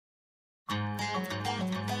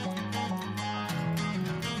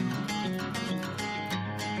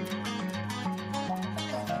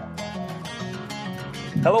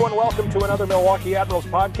Hello and welcome to another Milwaukee Admirals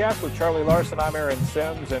podcast with Charlie Larson. I'm Aaron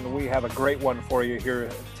Sims, and we have a great one for you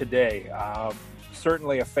here today.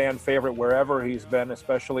 Certainly a fan favorite wherever he's been,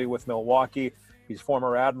 especially with Milwaukee. He's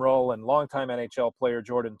former Admiral and longtime NHL player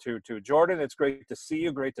Jordin Tootoo. Jordin, it's great to see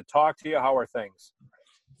you. Great to talk to you. How are things?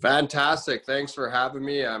 Fantastic. Thanks for having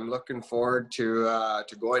me. I'm looking forward to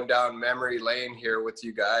going down memory lane here with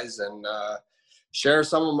you guys and share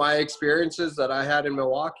some of my experiences that I had in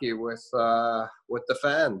Milwaukee with the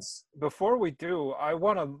fans. Before we do, I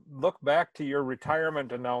want to look back to your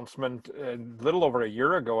retirement announcement a little over a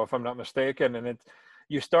year ago, if I'm not mistaken. And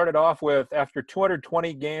you started off with after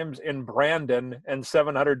 220 games in Brandon and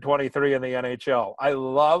 723 in the NHL. I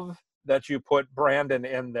love that you put Brandon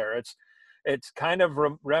in there. It's kind of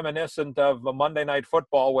reminiscent of a Monday Night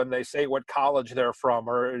Football when they say what college they're from,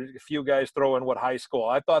 or a few guys throw in what high school.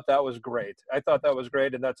 I thought that was great.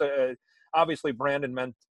 And that's obviously Brandon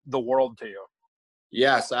meant the world to you.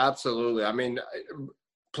 Yes, absolutely. I mean,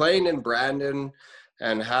 playing in Brandon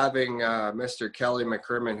and having Mr. Kelly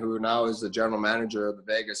McCrimmon, who now is the general manager of the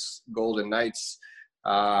Vegas Golden Knights,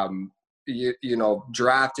 you know,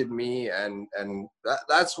 drafted me, and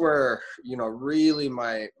that's where, you know, really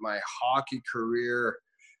my hockey career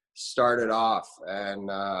started off. And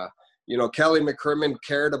you know, Kelly McCrimmon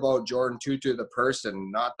cared about Jordin Tootoo the person,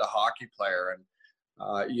 not the hockey player.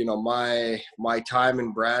 And you know, my time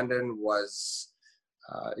in Brandon was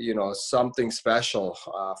you know, something special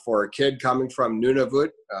for a kid coming from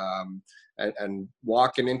Nunavut, and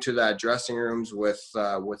walking into that dressing rooms with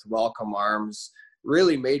welcome arms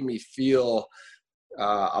really made me feel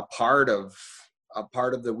a part of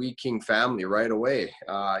the Wheat King family right away.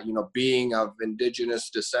 You know, being of Indigenous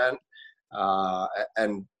descent,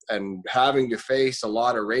 and having to face a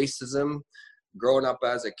lot of racism growing up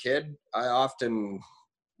as a kid, I often,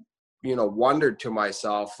 you know, wondered to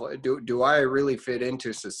myself, do I really fit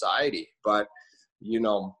into society? But, you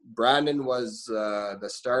know, Brandon was the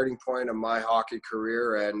starting point of my hockey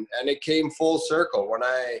career, and it came full circle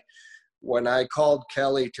when I called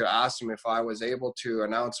Kelly to ask him if I was able to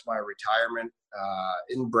announce my retirement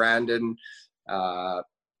in Brandon.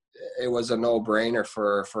 It was a no-brainer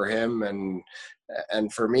for him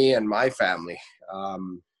and for me and my family.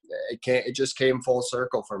 It just came full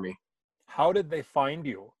circle for me. How did they find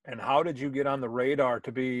you, and how did you get on the radar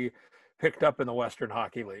to be picked up in the Western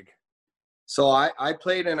Hockey League? So I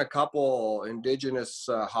played in a couple Indigenous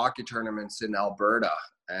hockey tournaments in Alberta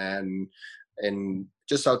and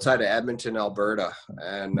just outside of Edmonton, Alberta.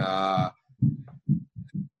 And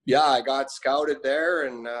yeah, I got scouted there.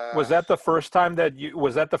 And was that the first time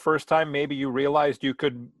maybe you realized you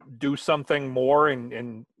could do something more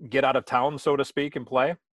and get out of town, so to speak, and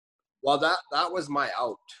play? Well, that was my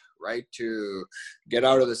out, right? To get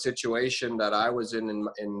out of the situation that I was in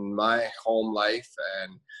my home life.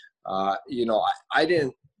 And you know, I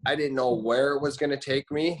didn't know where it was going to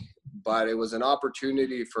take me, but it was an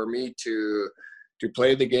opportunity for me to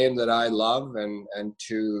play the game that I love and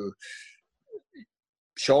to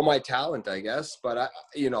show my talent, I guess. But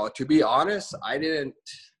you know, to be honest, I didn't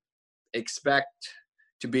expect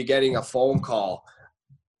to be getting a phone call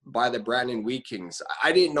by the Brandon Wheat Kings.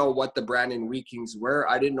 I didn't know what the Brandon Wheat Kings were.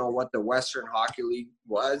 I didn't know what the Western Hockey League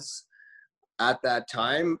was at that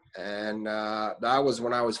time. And that was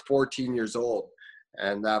when I was 14 years old.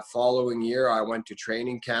 And that following year, I went to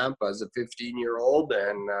training camp as a 15-year-old.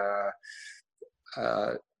 And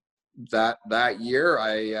that year,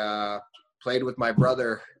 I played with my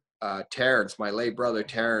brother, Terrence, my late brother,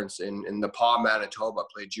 Terrence, in Nepal, Manitoba,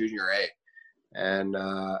 played junior A. And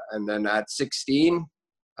then at 16,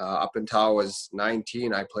 up until I was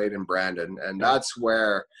 19, I played in Brandon. And that's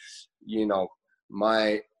where, you know,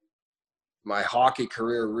 my hockey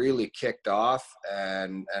career really kicked off,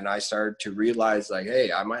 and I started to realize, like,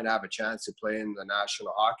 hey, I might have a chance to play in the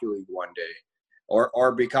National Hockey League one day,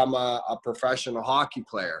 or become a professional hockey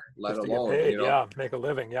player, let alone, paid, you know. yeah, make a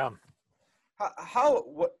living, yeah.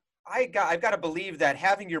 I've got to believe that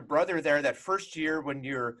having your brother there that first year when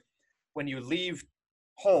you leave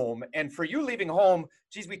home, and for you leaving home,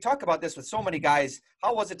 geez, we talk about this with so many guys.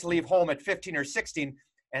 How was it to leave home at 15 or 16?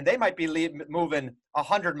 And they might be moving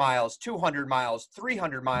 100 miles, 200 miles,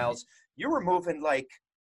 300 miles. You were moving like,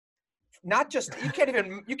 not just, you can't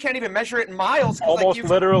even measure it in miles. Almost like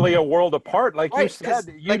literally a world apart. Like right, you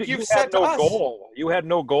said, you had no goal. You had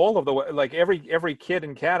no goal of like every kid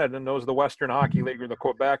in Canada knows the Western Hockey League or the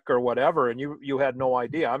Quebec or whatever. And you had no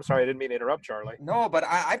idea. I'm sorry. I didn't mean to interrupt, Charlie. No, but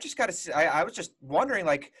I've just got to, I was just wondering,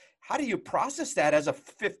 like, how do you process that as a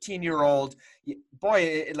 15-year-old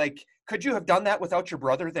boy? Like, could you have done that without your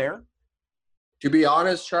brother there? To be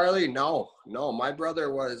honest, Charlie, no. My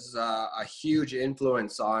brother was a huge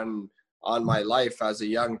influence on my life as a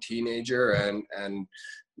young teenager, and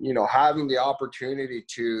having the opportunity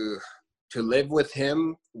to live with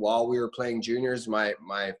him while we were playing juniors,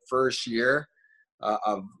 my first year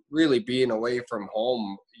of really being away from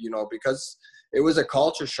home, because it was a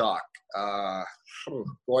culture shock,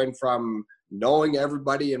 going from knowing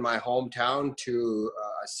everybody in my hometown to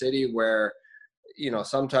a city where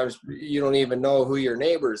sometimes you don't even know who your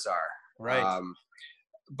neighbors are. Right.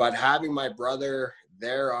 But having my brother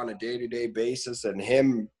there on a day-to-day basis and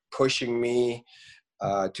him pushing me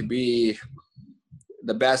to be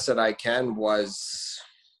the best that I can was,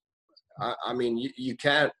 I mean, you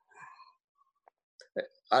can't,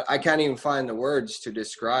 I can't even find the words to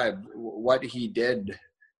describe what he did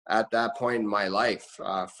at that point in my life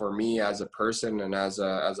for me as a person and as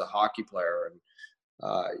a hockey player. And,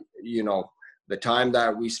 the time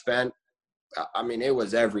that we spent, I mean, it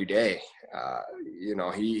was every day.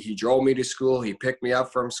 He drove me to school. He picked me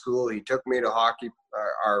up from school. He took me to hockey,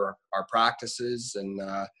 our practices, and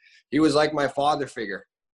he was like my father figure.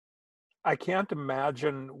 I can't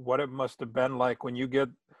imagine what it must have been like when you get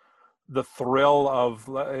the thrill of,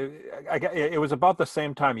 it was about the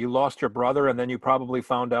same time you lost your brother, and then you probably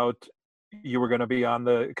found out you were going to be on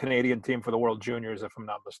the Canadian team for the World Juniors, if I'm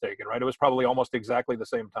not mistaken, right? It was probably almost exactly the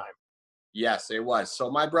same time. Yes, it was. So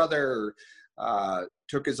my brother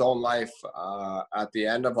took his own life at the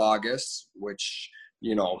end of August, which,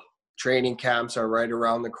 training camps are right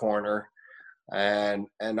around the corner. And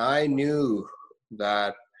I knew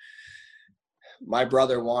that my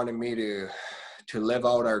brother wanted me to live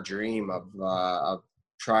out our dream of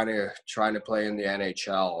trying to play in the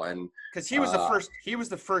NHL. And because he was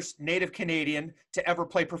the first Native Canadian to ever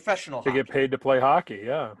play professional to hockey. Get paid to play hockey.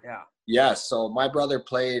 Yeah. Yes. So my brother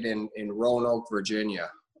played in Roanoke, Virginia,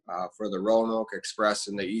 for the Roanoke Express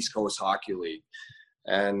in the East Coast Hockey League.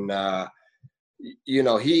 And,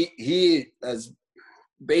 he has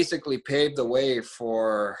basically paved the way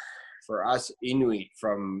for us Inuit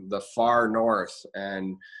from the far north.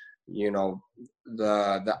 And,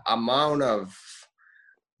 the amount of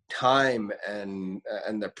time and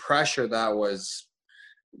the pressure that was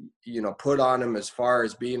put on him as far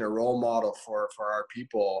as being a role model for our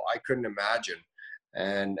people, I couldn't imagine.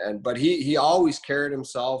 But he always carried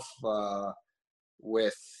himself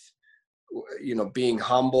with being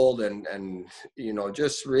humbled and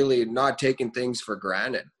just really not taking things for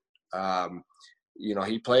granted.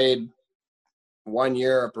 He played 1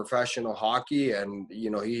 year of professional hockey, and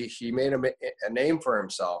he made a name for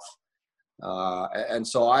himself. And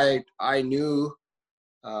so I knew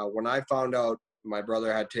when I found out my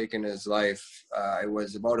brother had taken his life, it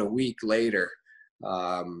was about a week later.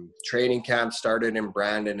 Training camp started in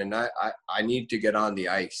Brandon, and I needed to get on the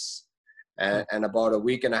ice. And about a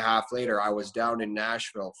week and a half later, I was down in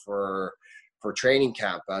Nashville for training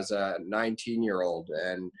camp as a 19-year-old.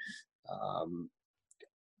 And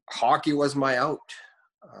hockey was my out.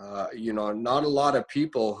 Not a lot of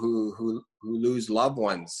people who lose loved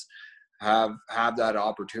ones have that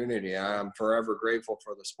opportunity. I'm forever grateful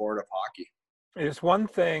for the sport of hockey. It's one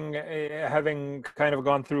thing, having kind of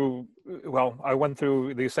gone through, well, I went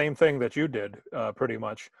through the same thing that you did, pretty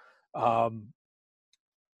much.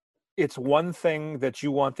 It's one thing that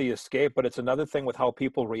you want the escape, but it's another thing with how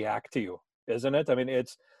people react to you, isn't it? I mean,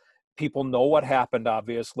 it's, people know what happened,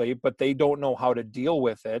 obviously, but they don't know how to deal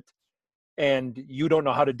with it, and you don't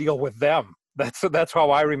know how to deal with them. That's how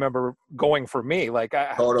I remember going for me. Like,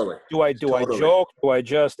 totally. I joke? Do I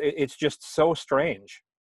just? It's just so strange.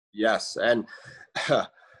 Yes, and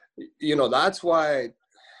that's why,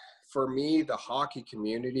 for me, the hockey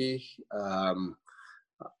community.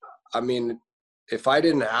 I mean, if I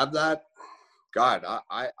didn't have that, God,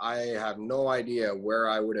 I have no idea where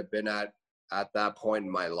I would have been at that point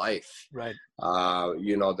in my life. Right.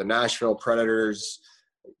 The Nashville Predators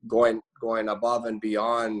going above and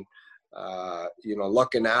beyond,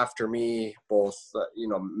 looking after me both,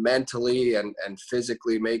 mentally and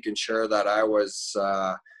physically, making sure that I was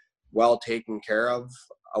well taken care of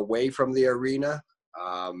away from the arena.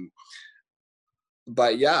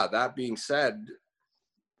 But yeah, that being said,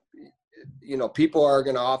 people are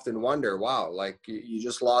going to often wonder, wow, like you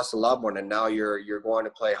just lost a loved one and now you're going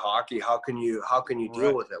to play hockey. How can you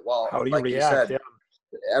deal with it? Well, how do you like react? you said,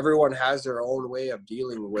 everyone has their own way of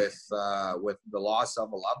dealing with the loss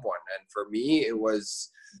of a loved one. And for me, it was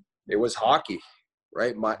hockey,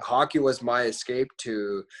 right? Hockey was my escape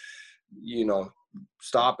to,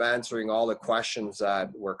 stop answering all the questions that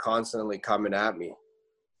were constantly coming at me.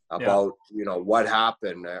 about, what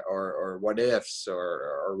happened or what ifs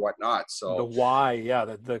or whatnot. The So why,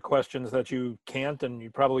 the questions that you can't and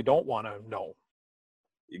you probably don't want to know.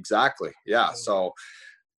 exactly. Yeah. So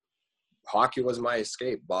hockey was my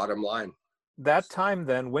escape, bottom line. That time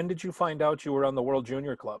then, when did you find out you were on the World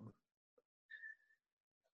Junior Club?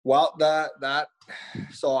 Well,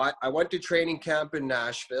 so I went to training camp in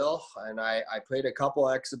Nashville, and I played a couple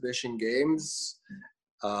exhibition games.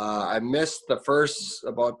 I missed the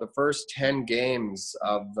first 10 games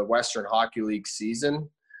of the Western Hockey League season.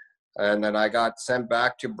 And then I got sent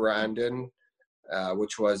back to Brandon,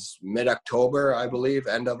 which was mid-October, I believe,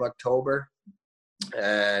 end of October.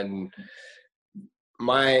 And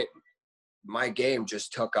my game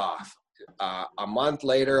just took off. A month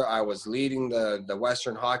later, I was leading the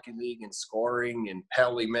Western Hockey League in scoring in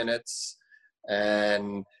penalty minutes.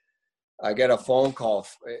 And I get a phone call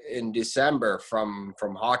in December from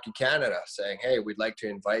Hockey Canada saying, "Hey, we'd like to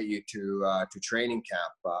invite you to training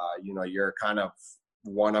camp. You're kind of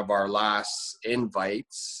one of our last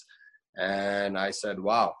invites." And I said,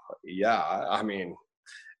 "Wow, yeah." I mean,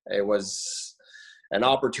 it was an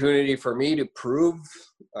opportunity for me to prove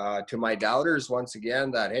to my doubters once again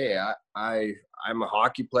that, hey, I'm a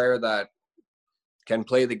hockey player that can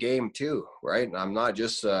play the game too, right? And I'm not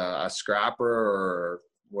just a scrapper or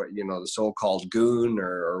the so-called goon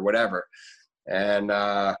or whatever. And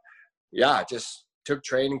just took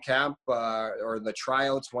training camp or the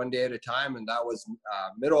tryouts one day at a time, and that was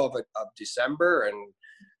middle of December. And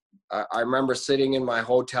I remember sitting in my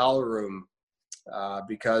hotel room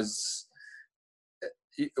because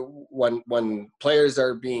when players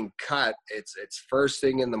are being cut, it's first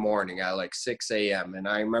thing in the morning at like 6 a.m. And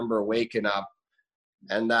I remember waking up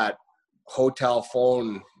and that hotel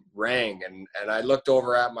phone rang, and I looked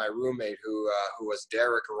over at my roommate who was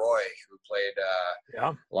Derek Roy, who played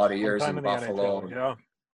a lot of years in Buffalo.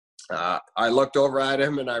 NHL, I looked over at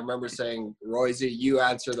him and I remember saying, "Royce, you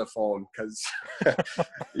answer the phone," because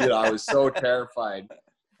I was so terrified.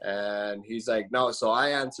 And he's like, "No." So I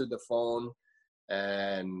answered the phone,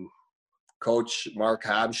 and Coach Mark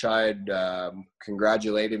Habscheid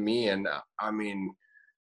congratulated me. And I mean,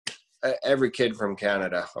 every kid from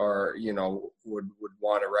Canada or would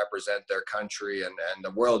want to represent their country, and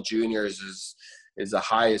the World Juniors is the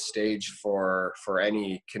highest stage for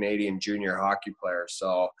any Canadian junior hockey player.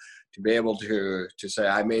 So to be able to say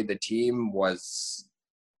I made the team was,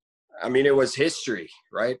 I mean, it was history,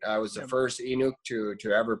 right? I was the first Inuk to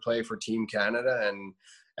ever play for Team Canada,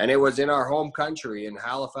 and it was in our home country in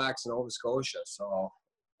Halifax, Nova Scotia. So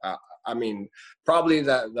I mean, probably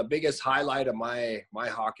the biggest highlight of my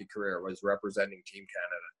hockey career was representing Team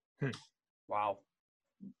Canada. Wow.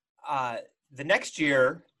 The next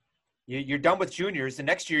year, you're done with juniors. The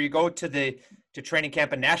next year, you go to training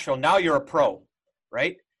camp in Nashville. Now you're a pro,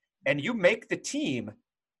 right? And you make the team.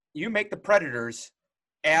 You make the Predators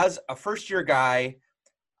as a first-year guy.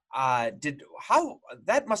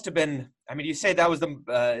 That must have been? I mean, you say that was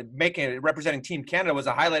representing Team Canada was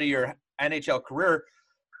a highlight of your NHL career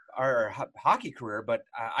or hockey career, but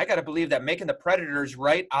I got to believe that making the Predators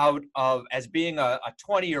right out of as being a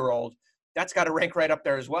 20-year-old, that's got to rank right up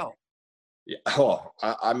there as well. Yeah. Oh,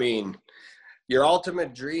 I mean, your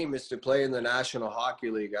ultimate dream is to play in the National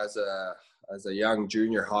Hockey League as a young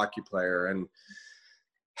junior hockey player. And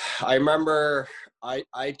I remember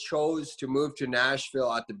I chose to move to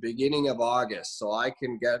Nashville at the beginning of August so I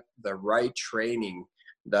can get the right training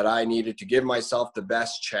that I needed to give myself the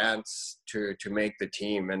best chance to make the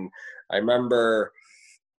team. And I remember,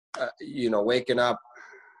 waking up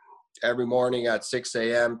every morning at 6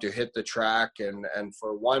 a.m. to hit the track. And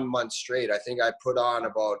for 1 month straight, I think I put on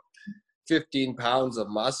about 15 pounds of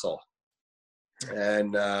muscle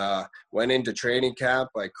and went into training camp.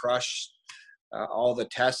 I crushed all the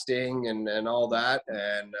testing and all that.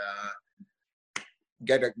 And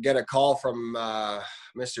get a call from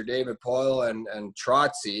Mr. David Poyle and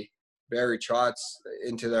Barry Trotz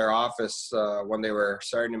into their office when they were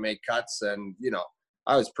starting to make cuts. And,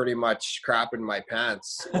 I was pretty much crapping my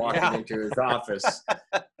pants walking into his office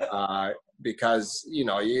because,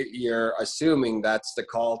 you're assuming that's the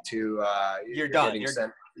call to you're done. You're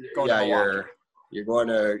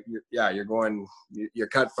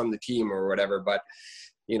cut from the team or whatever. But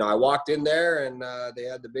I walked in there and they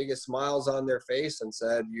had the biggest smiles on their face and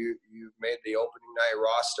said, you made the opening night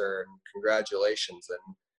roster and congratulations.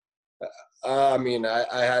 And I mean,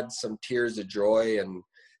 I had some tears of joy. And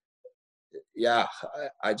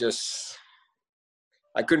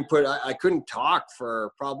I couldn't talk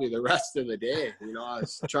for probably the rest of the day. I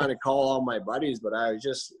was trying to call all my buddies, but I was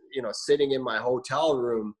just, sitting in my hotel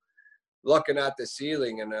room looking at the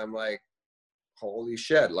ceiling, and I'm like, holy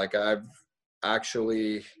shit, like I've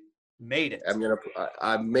actually Made it.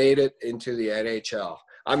 I've made it into the NHL.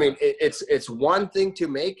 I mean, it's one thing to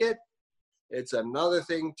make it. It's another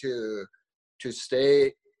thing to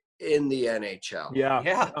stay in the NHL.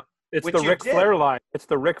 Yeah. It's Which the you Ric did. Flair line. It's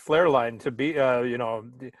the Ric Flair line. To be,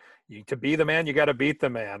 to be the man, you got to beat the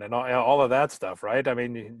man, and all of that stuff, right? I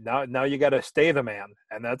mean, now you got to stay the man,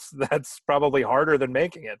 and that's probably harder than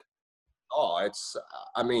making it. Oh,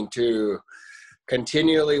 I mean, to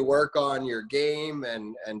continually work on your game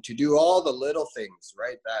and to do all the little things,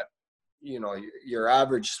 right, that, you know, your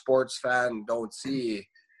average sports fan don't see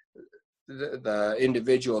the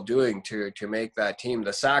individual doing to make that team,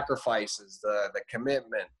 the sacrifices, the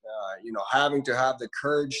commitment, you know, having to have the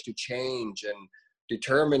courage to change and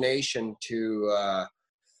determination to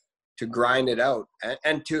grind it out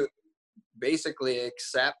and to basically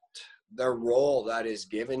accept the role that is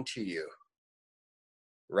given to you,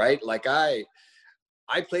 right? Like I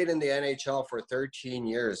played in the NHL for 13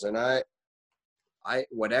 years, and I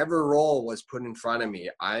whatever role was put in front of me,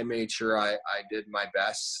 I made sure I did my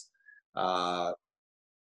best to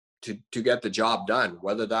get the job done,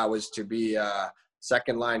 whether that was to be a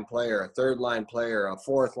second line player, a third line player, a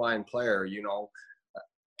fourth line player. You know,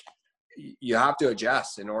 you have to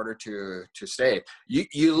adjust in order to stay.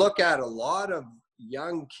 You look at a lot of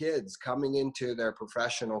young kids coming into their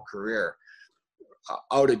professional career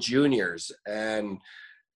out of juniors, and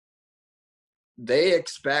they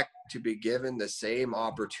expect to be given the same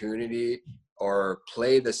opportunity or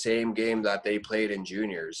play the same game that they played in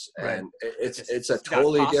juniors. Right. And it's a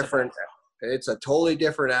totally different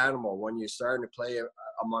animal when you're starting to play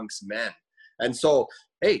amongst men. And so,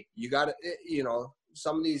 hey, you got to, you know,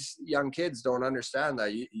 some of these young kids don't understand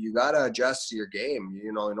that you got to adjust your game,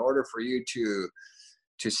 you know, in order for you to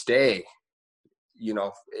stay. You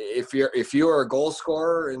know, if you're a goal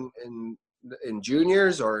scorer in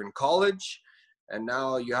juniors or in college, and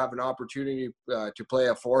now you have an opportunity to play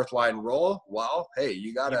a fourth line role, well, hey,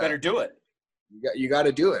 you better do it. You got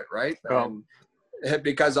to do it, right? Well,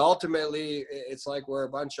 because ultimately, it's like we're a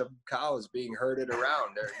bunch of cows being herded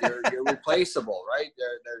around. You're replaceable, right?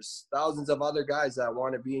 There's thousands of other guys that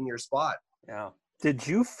want to be in your spot. Yeah. Did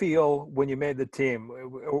you feel when you made the team,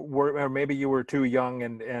 or maybe you were too young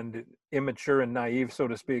and immature and naive, so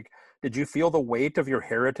to speak, did you feel the weight of your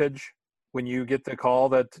heritage when you get the call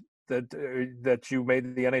that you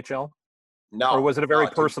made the NHL? No. Or was it a very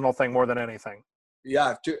personal thing more than anything?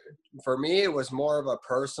 Yeah. For me, it was more of a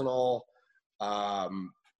personal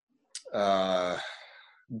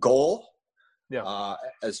goal. Yeah.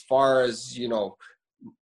 As far as, you know,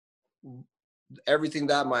 everything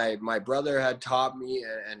that my brother had taught me,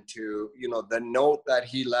 and to, you know, the note that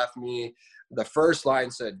he left me, the first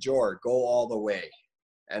line said, "George, go all the way."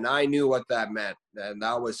 And I knew what that meant. And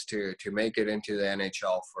that was to make it into the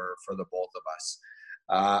NHL for the both of us.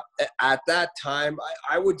 At that time,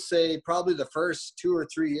 I would say probably the first 2 or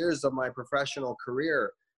 3 years of my professional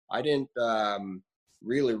career, I didn't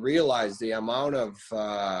really realize the amount of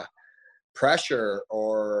pressure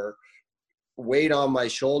or weight on my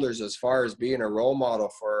shoulders as far as being a role model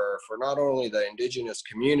for not only the Indigenous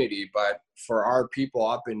community, but for our people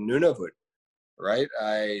up in Nunavut, right?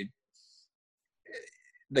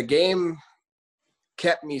 The game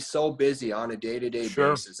kept me so busy on a day-to-day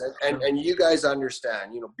basis. And you guys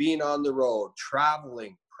understand, you know, being on the road,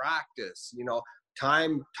 traveling, practice, you know,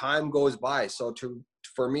 time goes by. So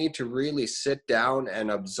for me to really sit down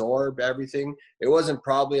and absorb everything, it wasn't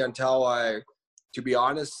probably until I, to be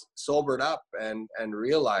honest, sobered up and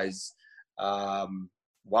realized,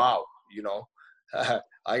 wow, you know,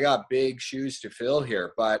 I got big shoes to fill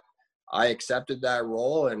here. But I accepted that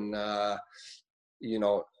role, and you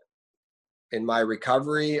know, in my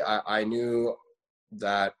recovery, I knew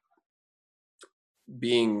that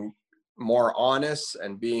being more honest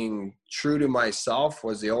and being true to myself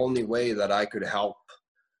was the only way that I could help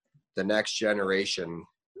the next generation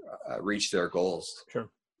reach their goals.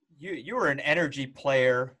 Sure. You were an energy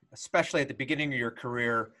player, especially at the beginning of your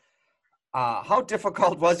career. How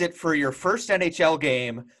difficult was it for your first NHL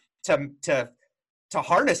game to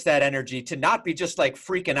harness that energy, to not be just like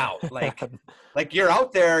freaking out, like you're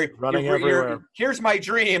out there running everywhere? Here's my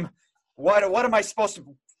dream. What am I supposed to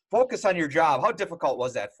focus on your job? How difficult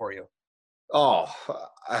was that for you? Oh,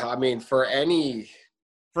 I mean, for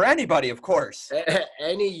anybody, of course,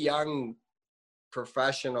 any young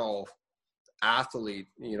professional athlete,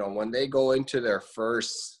 you know, when they go into their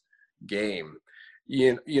first game,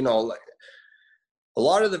 you know, like, a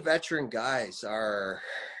lot of the veteran guys are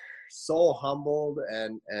so humbled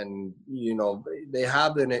and you know, they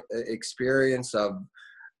have an experience of,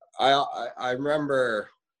 I remember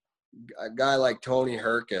a guy like Tony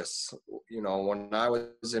Herkus, you know, when I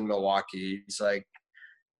was in Milwaukee, he's like,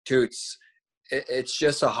 Toots, it's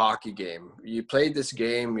just a hockey game. You played this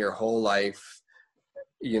game your whole life,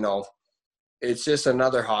 you know, it's just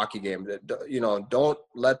another hockey game. That, you know, don't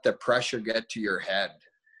let the pressure get to your head.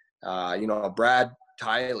 You know, Brad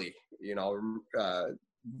Tiley, you know,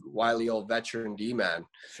 wily old veteran D-man.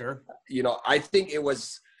 Sure. You know, I think it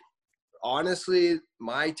was honestly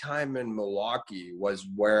my time in Milwaukee was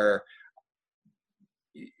where,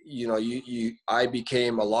 you know, I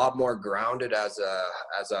became a lot more grounded as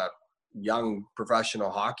a young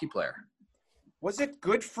professional hockey player. Was it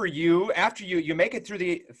good for you after you make it through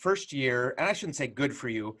the first year? And I shouldn't say good for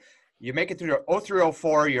you. You make it through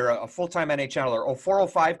 03-04, you're a full-time NHLer.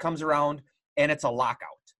 04-05 comes around and it's a lockout.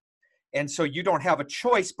 And so you don't have a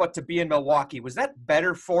choice but to be in Milwaukee. Was that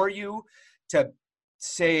better for you to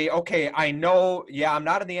say, okay, I know, yeah, I'm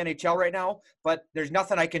not in the NHL right now, but there's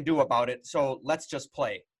nothing I can do about it. So let's just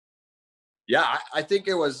play. Yeah, I think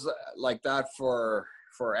it was like that for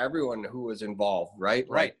everyone who was involved, right?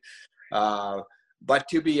 Right. But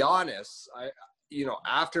to be honest, you know,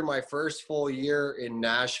 after my first full year in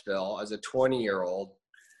Nashville as a 20-year-old,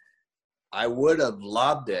 I would have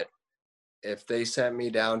loved it if they sent me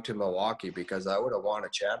down to Milwaukee because I would have won a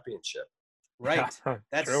championship. Right.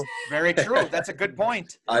 That's True. Very true. That's a good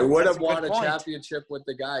point. I would That's have won a championship with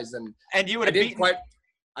the guys, and you would have beaten.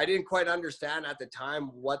 I didn't quite understand at the time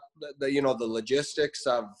what the you know, the logistics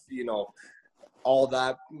of, you know, all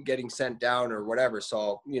that getting sent down or whatever.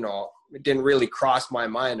 So, you know, it didn't really cross my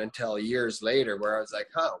mind until years later where I was like,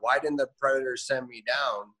 why didn't the Predators send me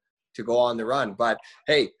down to go on the run? But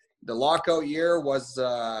hey, the lockout year was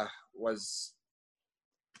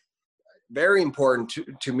very important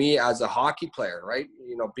to me as a hockey player, right?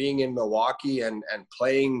 You know, being in Milwaukee and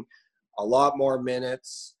playing a lot more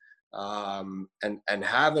minutes, and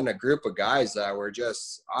having a group of guys that were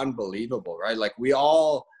just unbelievable, right? Like we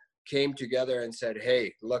all came together and said,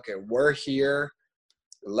 hey, look, we're here,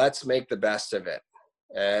 let's make the best of it.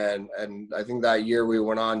 And I think that year we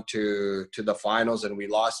went on to the finals and we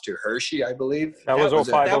lost to Hershey, I believe. That was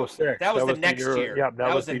 05-06. That was the next year. Yeah,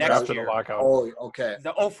 that was the year after the lockout. Oh, okay.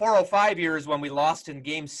 The 04-05 year is when we lost in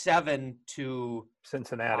Game 7 to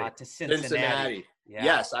Cincinnati. Cincinnati. Yeah.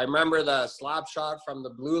 Yes, I remember the slap shot from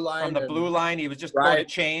the blue line. From the blue line, he was just going to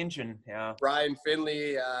change, and yeah. Brian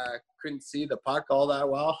Finley couldn't see the puck all that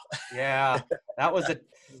well. Yeah, that was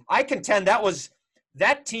I contend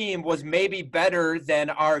that team was maybe better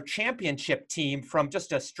than our championship team from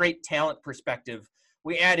just a straight talent perspective.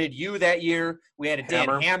 We added you that year. We added Dan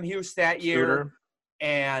Hamhuis that year. Suter.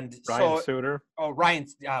 And Ryan Suter. Oh,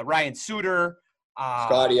 Ryan Suter.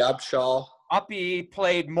 Scotty Upshaw. Uppy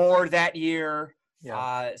played more that year.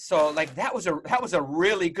 Yeah. So like that was a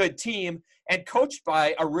really good team and coached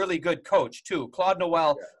by a really good coach too. Claude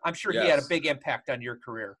Noel, I'm sure he had a big impact on your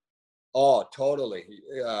career. Oh, totally.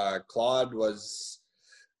 Claude was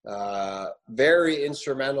very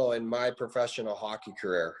instrumental in my professional hockey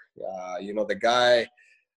career. You know, the guy,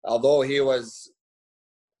 although he was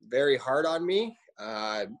very hard on me,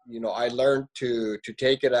 you know, I learned to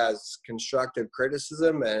take it as constructive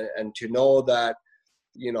criticism and to know that,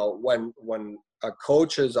 you know, when a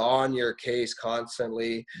coach is on your case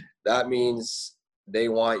constantly, that means they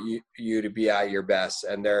want you to be at your best,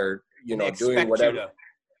 and they're, you know, doing whatever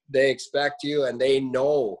they expect you, and they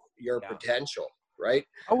know your potential, right?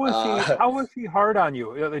 How was he hard on you?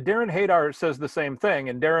 Darren Hadar says the same thing,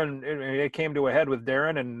 and Darren, it came to a head with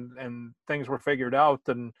Darren, and things were figured out,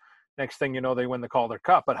 and next thing you know, they win the Calder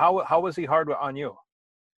Cup. But how was he hard on you?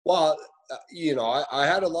 Well, you know, I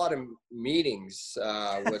had a lot of meetings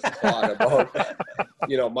with Claude about,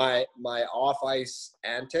 you know, my off ice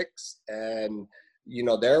antics, and you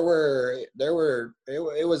know, it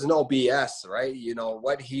was no BS, right? You know,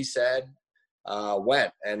 what he said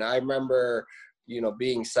went, and I remember, you know,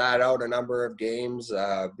 being sat out a number of games,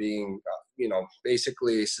 being you know,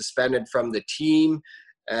 basically suspended from the team,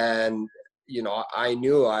 and you know, I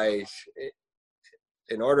knew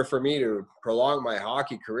in order for me to prolong my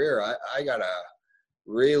hockey career, I gotta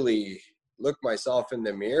really look myself in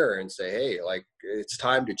the mirror and say, hey, like, it's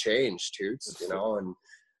time to change, Toots, you know.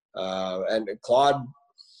 And Claude,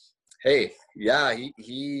 hey, yeah,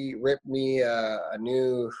 he ripped me a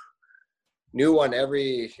new one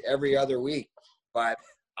every other week, but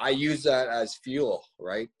I use that as fuel,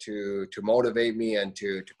 right, to motivate me and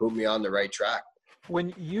to put me on the right track.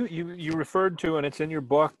 When you referred to, and it's in your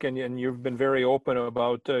book, and you've been very open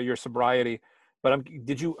about your sobriety, but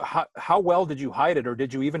how well did you hide it, or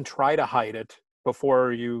did you even try to hide it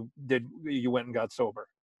before you went and got sober?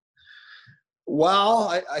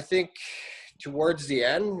 Well, I think towards the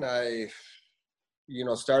end, I,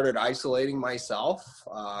 started isolating myself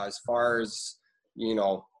as far as,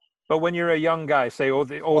 But when you're a young guy, say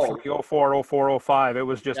the 03, 04, 04, 05, it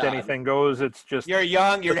was just yeah, anything goes. It's just You're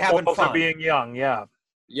young, you're the having spoils fun. of being young. Yeah.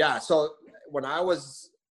 Yeah. So when I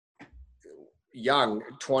was young,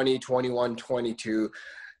 20, 21, 22,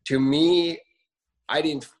 to me, I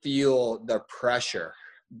didn't feel the pressure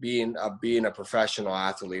being a professional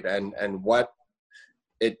athlete and what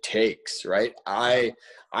it takes, right? I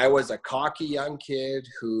was a cocky young kid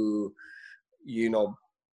who,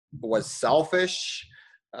 was selfish.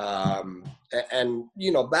 And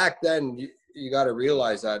back then you got to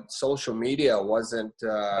realize that social media wasn't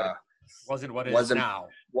what it is now.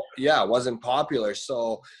 Wasn't popular.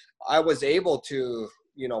 So I was able to,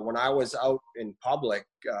 when I was out in public,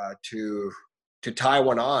 to tie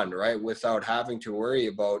one on, right, without having to worry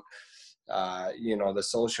about the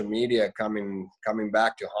social media coming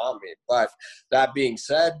back to haunt me. But that being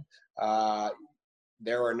said,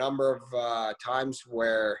 there were a number of times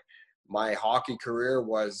where my hockey career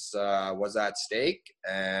was at stake,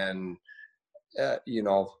 and I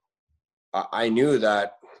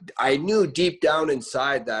knew deep down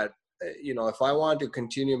inside that if I wanted to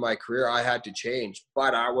continue my career, I had to change.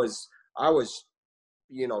 But I was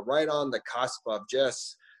right on the cusp of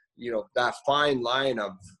just that fine line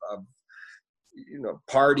of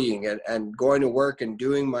partying and going to work and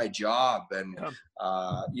doing my job. And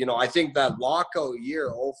I think that lockout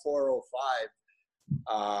year 04-05,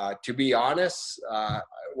 to be honest,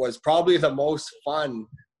 was probably the most fun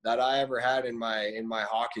that I ever had in my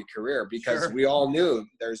hockey career, because we all knew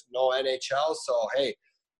there's no NHL. So, hey,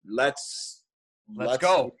 let's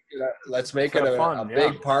go. Let's make it a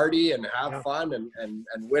big party and have fun and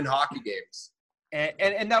win hockey games.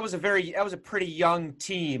 And that was a pretty young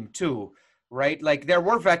team too, right? Like, there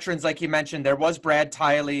were veterans, like you mentioned. There was Brad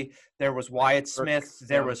Tiley, there was Wyatt Smith,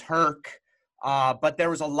 there was Herc, but there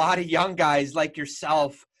was a lot of young guys like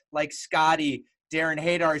yourself, like Scotty. Darren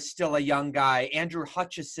Hadar is still a young guy. Andrew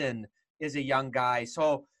Hutchison is a young guy.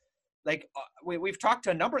 So, like, we've talked to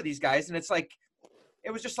a number of these guys, and it's like,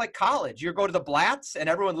 it was just like college. You go to the Blatts, and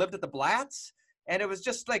everyone lived at the Blatts, and it was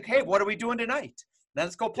just like, hey, what are we doing tonight?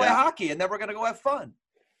 Let's go play hockey, and then we're going to go have fun.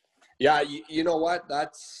 Yeah, you know what?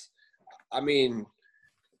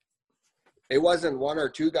 It wasn't one or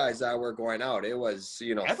two guys that were going out. It was,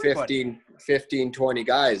 15, 20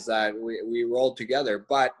 guys that we rolled together.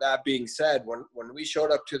 But that being said, when we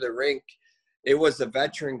showed up to the rink, it was the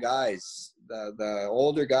veteran guys, the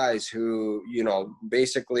older guys who,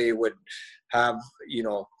 basically would have,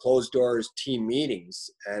 closed doors team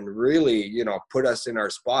meetings and really, put us in our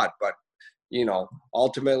spot. But,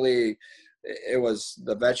 ultimately it was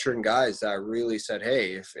the veteran guys that really said,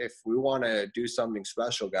 hey, if we want to do something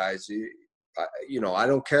special, guys, I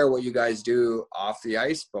don't care what you guys do off the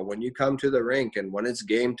ice, but when you come to the rink and when it's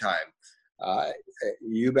game time,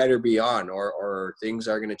 you better be on or things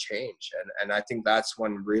are going to change. And I think that's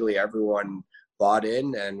when really everyone bought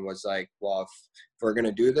in and was like, well, if we're going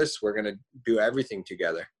to do this, we're going to do everything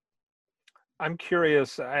together. I'm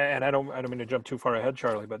curious, and I don't mean to jump too far ahead,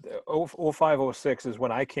 Charlie, but 05-06 is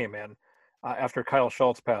when I came in after Kyle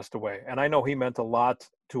Schultz passed away. And I know he meant a lot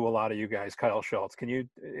to a lot of you guys, Kyle Schultz. Can you,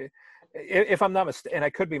 if I'm not mistaken, and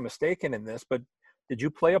I could be mistaken in this, but did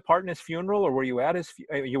you play a part in his funeral, or were you at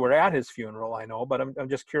you were at his funeral, I know, but I'm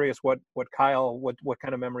just curious what Kyle, what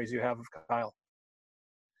kind of memories you have of Kyle?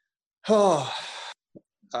 Oh,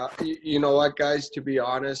 you know what, guys, to be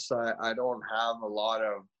honest, I don't have a lot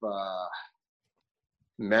of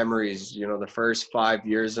memories, the first 5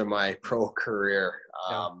 years of my pro career.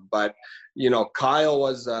 But, Kyle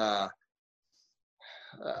was a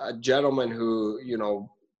gentleman who,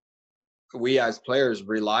 we as players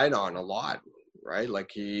relied on a lot, right? Like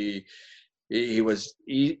he was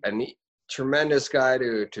a tremendous guy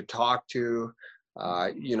to talk to.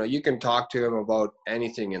 You can talk to him about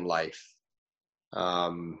anything in life.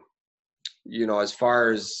 As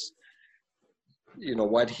far as,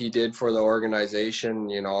 what he did for the organization,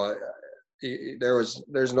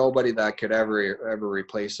 there's nobody that could ever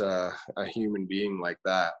replace a human being like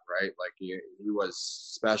that, right? Like he was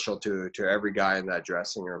special to every guy in that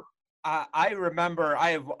dressing room. I remember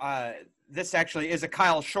this actually is a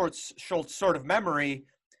Kyle Schultz sort of memory,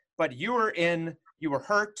 but you were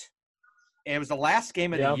hurt. It was the last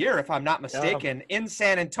game of the year, if I'm not mistaken, in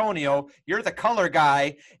San Antonio. You're the color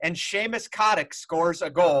guy, and Seamus Kotick scores a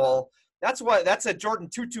goal. That's a Jordan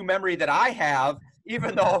Tutu memory that I have,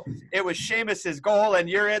 even though it was Seamus's goal, and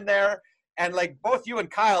you're in there, and like both you and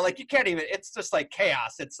Kyle, like you can't even. It's just like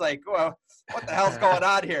chaos. It's like, well, what the hell's going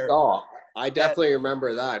on here? Oh, I definitely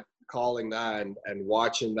remember that. calling that and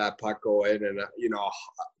watching that puck go in, and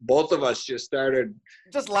both of us just started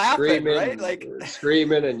just laughing, right? Like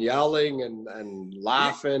screaming and yelling and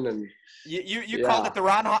laughing, and you called it the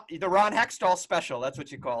Ron Hextall special. That's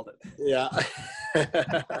what you called it. Yeah.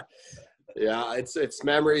 Yeah, it's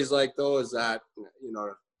memories like those that,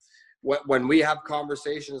 when we have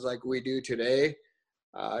conversations like we do today,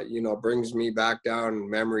 brings me back down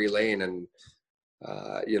memory lane. And,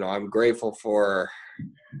 I'm grateful for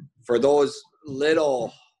those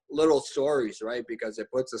little stories, right? Because it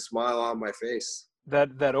puts a smile on my face.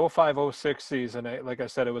 That 05-06 season, like I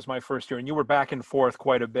said, it was my first year, and you were back and forth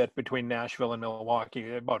quite a bit between Nashville and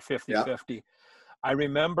Milwaukee, about 50-50. I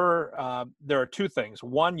remember there are two things.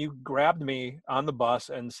 One, you grabbed me on the bus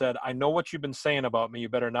and said, "I know what you've been saying about me. You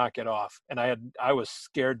better knock it off." And I was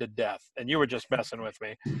scared to death. And you were just messing with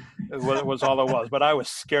me. It was all it was. But I was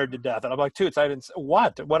scared to death. And I'm like, Toots, I didn't say,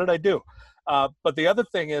 what? What did I do? But the other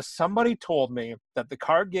thing is, somebody told me that the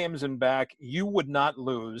card games in back, you would not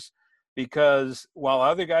lose because while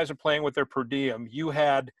other guys are playing with their per diem, you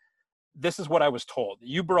had – this is what I was told.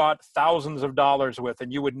 You brought thousands of dollars with,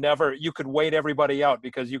 and you could wait everybody out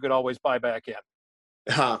because you could always buy back in.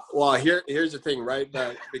 Well, here's the thing, right?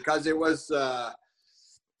 Because it was the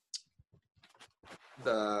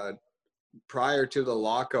prior to the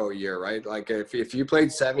lockout year, right? Like if you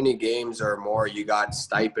played 70 games or more, you got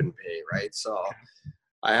stipend pay, right? So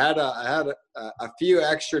I had a few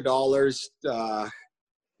extra dollars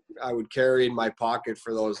I would carry in my pocket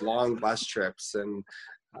for those long bus trips. And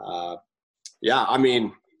I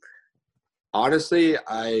mean, honestly,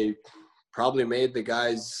 I probably made the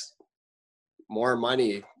guys more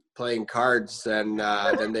money playing cards than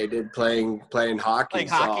they did playing hockey.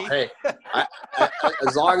 So hey,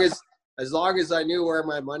 as long as I knew where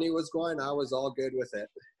my money was going, I was all good with it.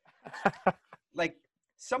 Like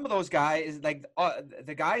some of those guys, like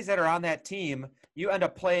the guys that are on that team, you end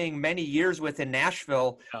up playing many years with in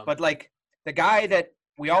Nashville. Yeah. But like the guy that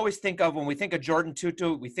we always think of when we think of Jordan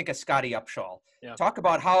Tootoo, we think of Scotty Upshall. Yeah. Talk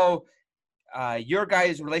about how your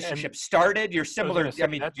guys' relationship started. You're similar. I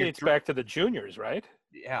mean, that dates back to the juniors, right?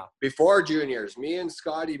 Yeah. Before juniors, me and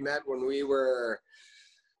Scotty met when we were,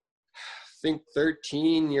 I think,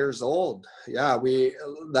 13 years old. Yeah,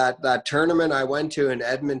 that tournament I went to in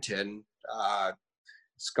Edmonton,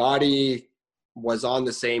 Scotty was on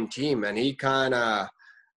the same team, and he kind of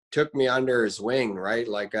took me under his wing, right?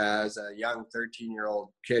 Like as a young 13-year-old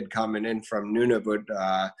kid coming in from Nunavut,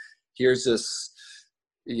 here's this,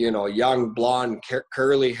 young blonde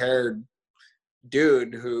curly-haired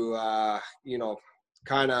dude who,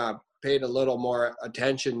 kind of paid a little more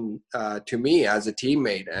attention to me as a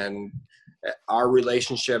teammate. And our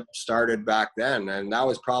relationship started back then. And that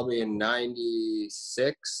was probably in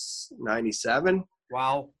 96, 97.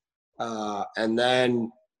 Wow. And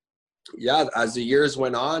then, as the years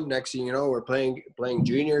went on, next thing you know, we're playing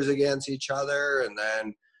juniors against each other, and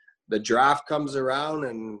then the draft comes around,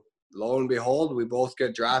 and lo and behold, we both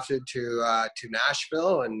get drafted to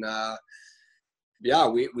Nashville, and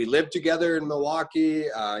we live together in Milwaukee.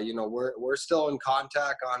 We're still in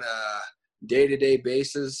contact on a day-to-day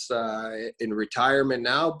basis in retirement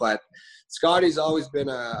now, but Scotty's always been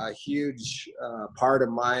a huge part of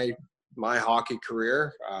my hockey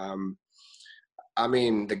career. I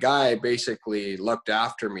mean, the guy basically looked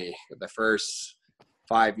after me the first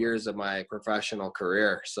 5 years of my professional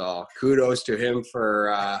career. So kudos to him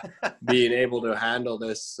for being able to handle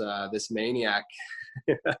this maniac.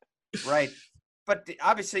 Right. But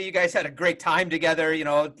obviously you guys had a great time together,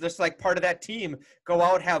 just like part of that team. Go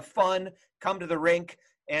out, have fun, come to the rink,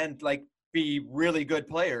 and like be really good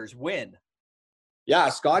players, win. Yeah,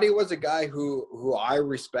 Scotty was a guy who I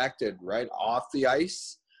respected right off the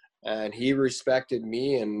ice. And he respected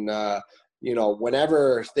me, and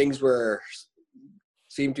whenever things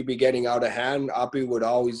seemed to be getting out of hand, Uppy would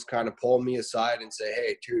always kind of pull me aside and say,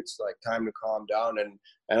 "Hey, Toots, like time to calm down."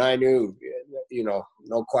 And I knew,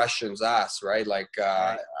 no questions asked, right? Like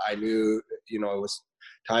I knew, it was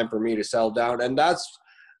time for me to settle down. And that's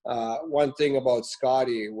one thing about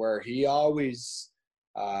Scotty, where he always,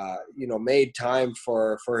 made time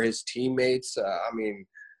for his teammates. I mean,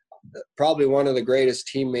 probably one of the greatest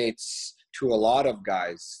teammates to a lot of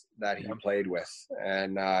guys that he played with.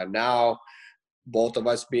 And now both of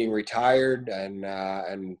us being retired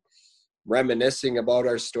and reminiscing about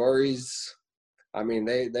our stories, I mean,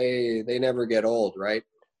 they never get old, right?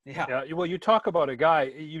 Yeah. Well, you talk about a guy,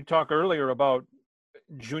 you talked earlier about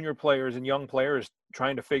junior players and young players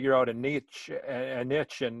trying to figure out a niche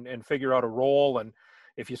and figure out a role. And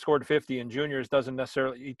if you scored 50 in juniors, doesn't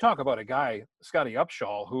necessarily, you talk about a guy, Scotty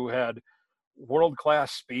Upshall, who had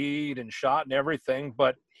world-class speed and shot and everything,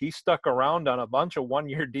 but he stuck around on a bunch of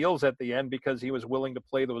one-year deals at the end because he was willing to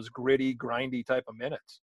play those gritty, grindy type of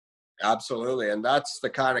minutes. Absolutely. And that's the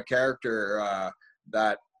kind of character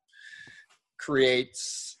that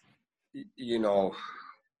creates, you know,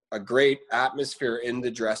 a great atmosphere in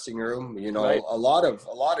the dressing room. You know, Right. a lot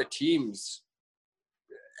of teams,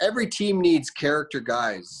 every team needs character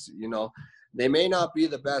guys. You know, they may not be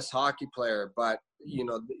the best hockey player, but you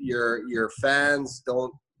know, your fans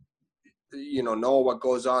don't, you know what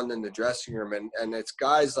goes on in the dressing room, and it's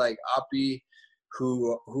guys like Uppy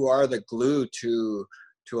who are the glue to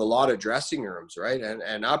a lot of dressing rooms, right?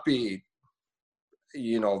 And Uppy,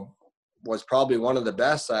 you know, was probably one of the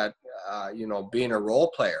best at you know, being a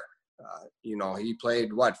role player. You know, he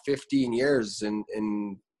played 15 years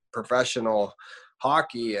in professional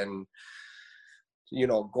hockey, and you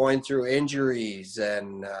know, going through injuries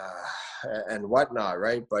and whatnot,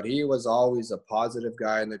 right? But he was always a positive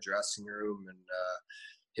guy in the dressing room, and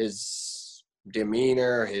his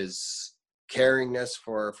demeanor, his caringness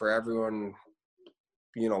for everyone,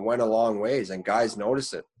 you know, went a long ways, and guys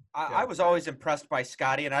notice it. I was always impressed by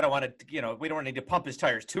Scotty, and I don't want to, you know, we don't need to pump his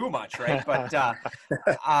tires too much, right? But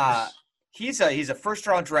he's a first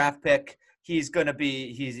round draft pick. He's going to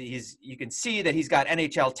be, he's, you can see that he's got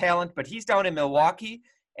NHL talent, but he's down in Milwaukee,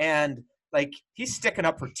 and like, he's sticking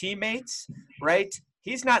up for teammates, right?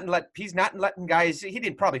 He's not letting guys, he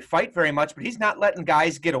didn't probably fight very much, but he's not letting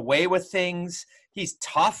guys get away with things. He's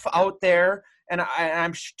tough out there. And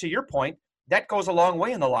I'm to your point, that goes a long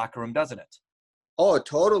way in the locker room, doesn't it? Oh,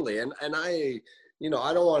 totally. And I, you know,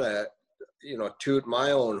 I don't want to, you know, toot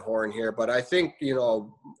my own horn here, but I think, you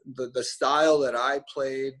know, the style that I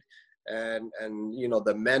played and, you know,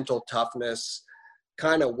 the mental toughness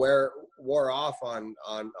kind of wore off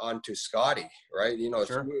onto Scotty, right? You know,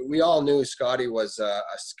 Sure. We all knew Scotty was a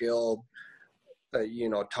skilled, you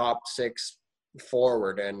know, top six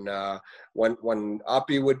forward. And when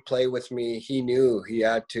Uppy would play with me, he knew he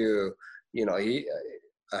had to, you know, he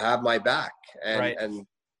have my back, and Right. and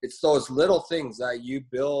it's those little things that you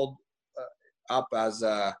build up as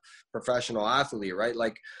a professional athlete, right?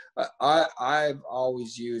 Like I've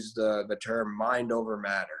always used the term mind over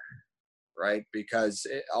matter, right? Because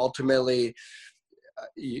ultimately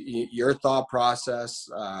your thought process,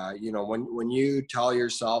 you know, when you tell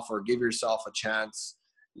yourself or give yourself a chance,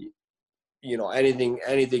 you know, anything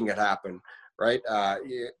could happen, right?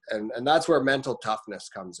 And that's where mental toughness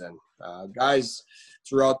comes in. Guys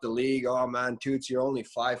throughout the league, oh man, Toots, you're only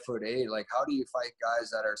 5'8". Like, how do you fight guys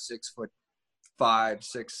that are 6'5",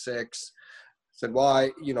 6'6"? Said, well,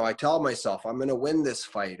 I tell myself I'm going to win this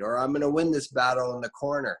fight, or I'm going to win this battle in the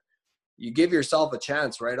corner. You give yourself a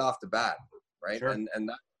chance right off the bat, right? Sure. And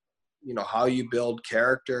that, you know, how you build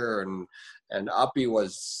character, and Uppy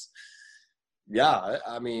was, yeah,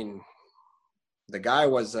 I mean, the guy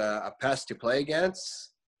was a pest to play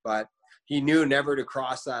against, but he knew never to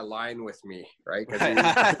cross that line with me, right?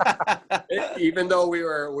 Because even though we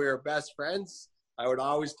were best friends, I would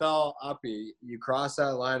always tell Uppy, you cross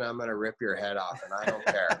that line, I'm going to rip your head off, and I don't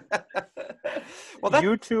care. Well,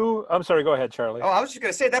 you two, I'm sorry, go ahead, Charlie. Oh, I was just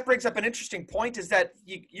going to say, that brings up an interesting point, is that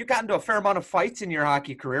you got into a fair amount of fights in your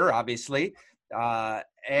hockey career, obviously.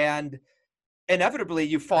 And inevitably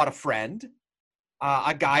you fought a friend,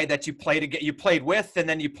 a guy that you played with, and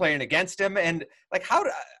then you playing against him. And like,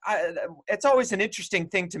 it's always an interesting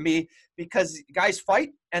thing to me, because guys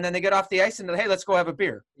fight and then they get off the ice and hey, let's go have a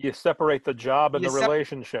beer. You separate the job and the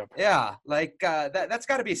relationship. Yeah. Like that's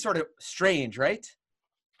gotta be sort of strange, right?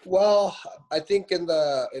 Well, I think in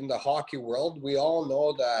the hockey world, we all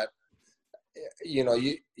know that, you know,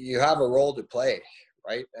 you have a role to play,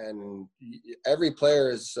 right? And every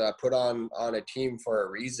player is put on a team for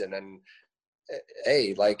a reason. And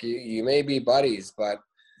hey, like you may be buddies, but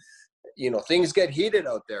you know, things get heated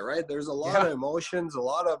out there, right? There's a lot of emotions, a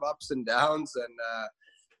lot of ups and downs, and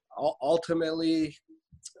ultimately,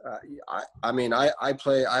 I mean, I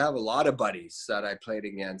have a lot of buddies that I played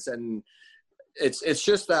against, and it's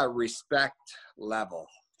just that respect level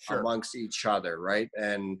amongst each other, right?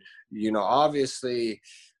 And you know, obviously,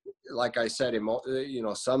 like I said, you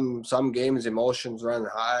know, some games emotions run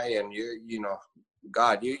high, and you know,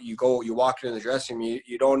 God, you walk into the dressing room,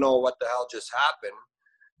 you don't know what the hell just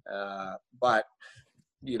happened, but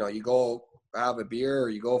you know, you go have a beer, or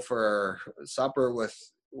you go for supper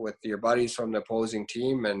with your buddies from the opposing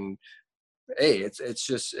team, and hey, it's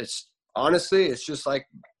honestly, it's just like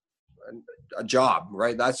a job,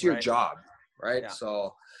 right? That's your job, right? Yeah.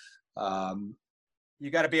 So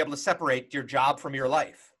you got to be able to separate your job from your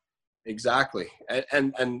life. Exactly.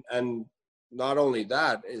 And not only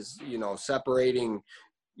that is, you know, separating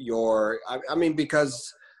I mean,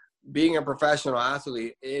 because being a professional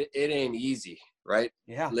athlete, it ain't easy, right?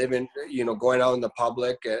 Yeah. Living, going out in the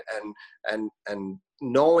public and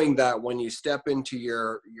knowing that when you step into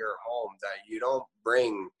your home that you don't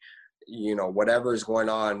bring, whatever's going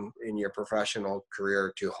on in your professional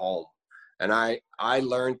career to home. And I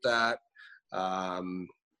learned that,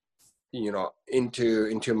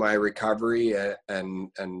 into my recovery and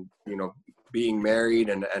being married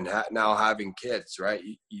and now having kids, right?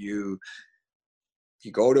 You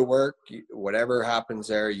go to work, whatever happens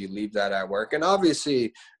there, you leave that at work. And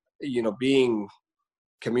obviously, being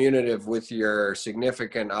communicative with your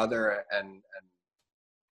significant other and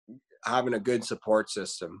having a good support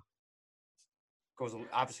system goes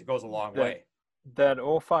a long way. That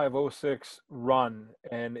 05-06 run,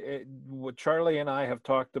 and what Charlie and I have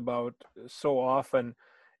talked about so often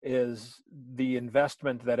is the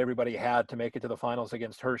investment that everybody had to make it to the finals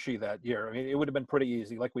against Hershey that year. I mean, it would have been pretty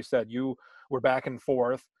easy. Like we said, you were back and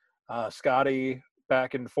forth. Scotty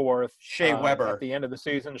back and forth. Shea Weber. At the end of the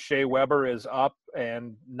season, Shea Weber is up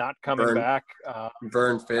and not coming back.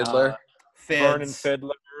 Vern Fiddler. Vern and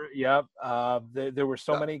Fiddler. Yep. There were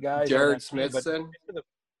so many guys. Jared Smithson.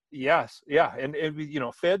 Yes. Yeah. And,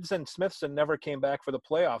 Fids and Smithson never came back for the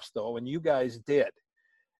playoffs, though, and you guys did.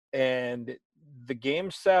 And the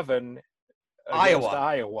Game 7 against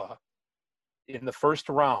Iowa in the first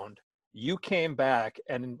round, you came back,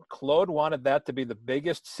 and Claude wanted that to be the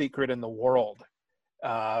biggest secret in the world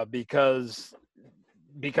because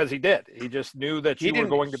he did. He just knew that you were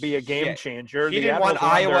going to be a game changer. He didn't want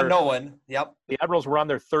Iowa knowing. Yep. The Admirals were on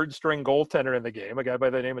their third-string goaltender in the game, a guy by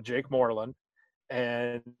the name of Jake Moreland.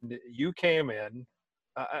 And you came in.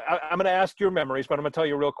 I'm going to ask your memories, but I'm going to tell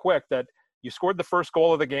you real quick that you scored the first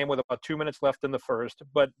goal of the game with about 2 minutes left in the first.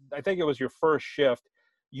 But I think it was your first shift.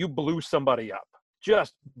 You blew somebody up,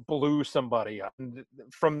 just blew somebody up. And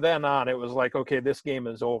from then on, it was like, okay, this game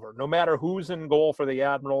is over. No matter who's in goal for the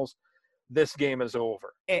Admirals, this game is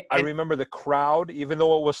over. I remember the crowd, even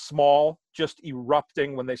though it was small, just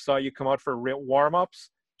erupting when they saw you come out for warm-ups.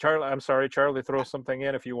 Charlie, I'm sorry, Charlie, throw something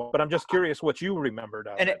in if you want. But I'm just curious what you remembered.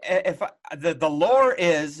 If the lore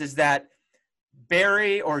is that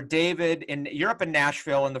Barry or David, you're up in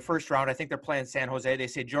Nashville in the first round. I think they're playing San Jose. They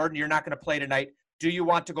say, Jordan, you're not going to play tonight. Do you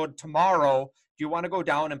want to go tomorrow? Do you want to go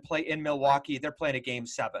down and play in Milwaukee? They're playing a Game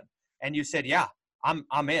 7. And you said, yeah, I'm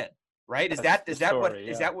in. Right? Is that the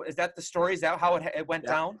story? Is that how it went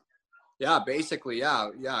down? Yeah, basically, yeah.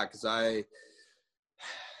 Because I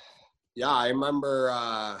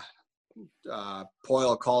remember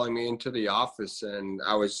Poyle calling me into the office, and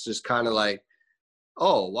I was just kind of like,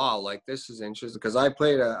 oh, wow, like this is interesting. Because I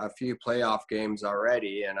played a few playoff games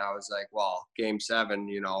already, and I was like, well, Game 7,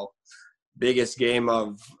 biggest game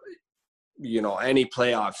of, any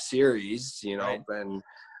playoff series, Right. And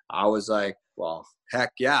I was like, well,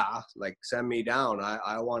 heck yeah, like send me down.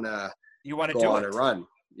 I want to go on a run.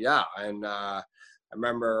 Yeah, and I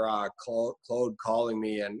remember Claude calling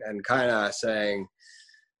me and kind of saying,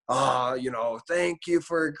 thank you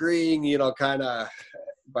for agreeing,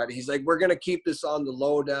 but he's like, we're going to keep this on the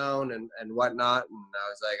lowdown and whatnot. And I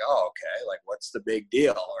was like, oh, okay. Like, what's the big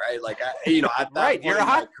deal? Right. Like, at that right. You're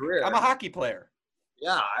a career, I'm a hockey player.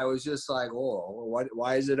 Yeah. I was just like, oh,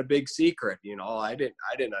 why is it a big secret? I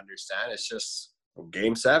didn't understand. It's just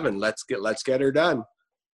Game 7. Let's get her done.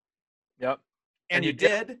 Yep. And you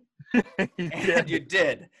did. And you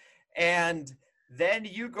did. And then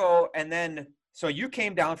you go, so you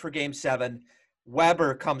came down for Game 7.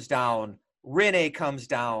 Weber comes down. Rene comes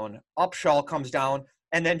down. Upshaw comes down.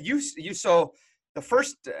 And then so the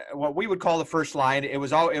first, what we would call the first line, it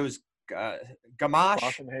was Gamache.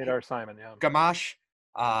 Klassen, Hadar, Simon, yeah. Gamache,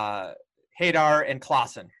 Hadar, and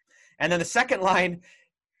Klassen. And then the second line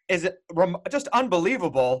is just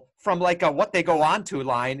unbelievable from like a what they go on to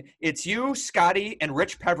line. It's you, Scotty, and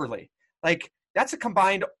Rich Peverly. Like, that's a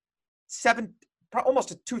combined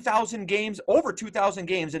almost 2,000 games, over 2,000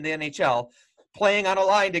 games in the NHL, playing on a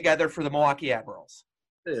line together for the Milwaukee Admirals.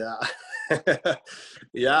 Yeah.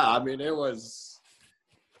 Yeah, I mean, it was.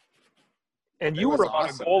 And you were about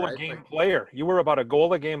awesome, a goal a game player. You were about a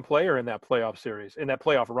goal a game player in that playoff series, in that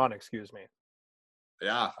playoff run, excuse me.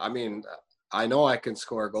 Yeah, I mean, I know I can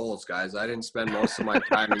score goals, guys. I didn't spend most of my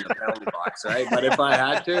time in the penalty box, right? But if I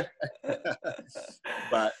had to.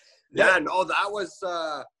 But yeah, no, that was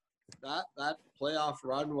that playoff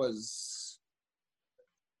run was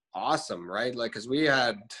awesome, right? Like, because we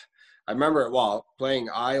had, I remember, playing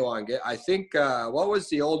Iowa and I think, what was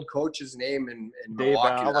the old coach's name in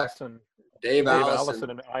Milwaukee? Dave Allison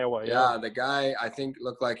in Iowa. Yeah, the guy, I think,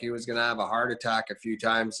 looked like he was going to have a heart attack a few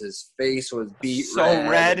times. His face was beat so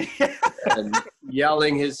red. and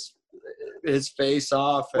yelling his his face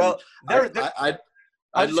off. And Well,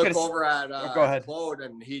 I'd look over at go ahead. Claude,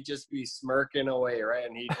 and he'd just be smirking away, right?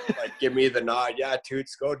 And he'd like give me the nod. Yeah,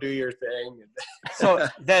 Toots, go do your thing. So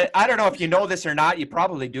I don't know if you know this or not. You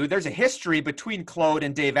probably do. There's a history between Claude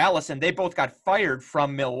and Dave Allison. They both got fired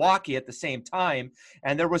from Milwaukee at the same time,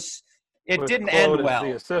 and it didn't end well.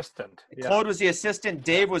 The assistant. Yeah. Claude was the assistant.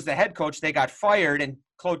 Dave was the head coach. They got fired, and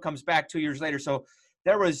Claude comes back 2 years later. So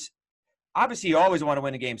there was obviously you always want to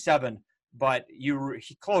win a Game 7, but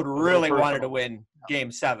Claude really wanted to win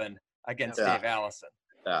Game 7 against Dave Allison.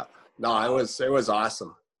 Yeah, no, it was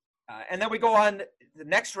awesome. And then we go on the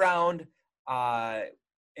next round. I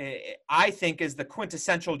think is the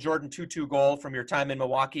quintessential Jordan 2-2 goal from your time in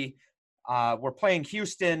Milwaukee. We're playing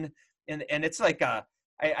Houston, and it's like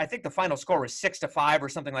I think the final score was 6-5 or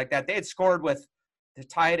something like that. They had scored to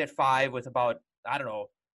tie it at 5 with about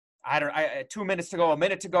 2 minutes to go, a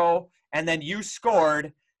minute to go, and then you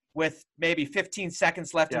scored with maybe 15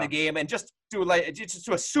 seconds left in the game, and just do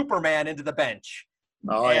a Superman into the bench.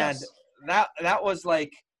 Oh, and yes. that was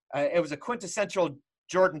like it was a quintessential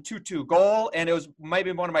Jordan 2-2 goal, and it was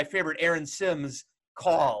maybe one of my favorite Aaron Sims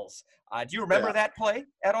calls. Do you remember that play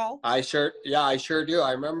at all? I sure do.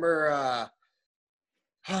 I remember.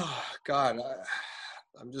 God,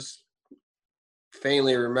 I'm just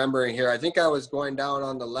faintly remembering here. I think I was going down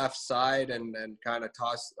on the left side and kind of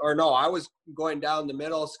tossed, or no, I was going down the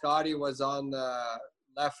middle. Scotty was on the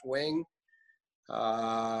left wing.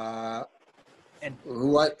 And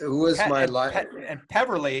who was my line? And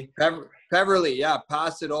Peverly. Peverly, yeah,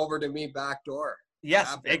 passed it over to me back door.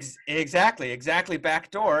 Yes, exactly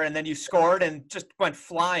back door, and then you scored and just went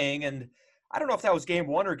flying. And I don't know if that was Game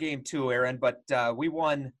 1 or Game 2, Aaron, but we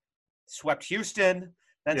swept Houston,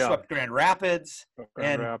 then swept Grand Rapids.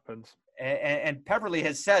 And Peverly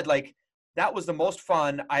has said, like, that was the most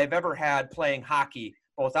fun I've ever had playing hockey,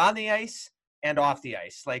 both on the ice and off the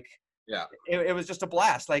ice. Like, it was just a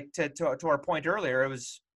blast. Like, to our point earlier, it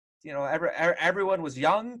was, everyone was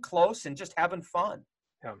young, close, and just having fun.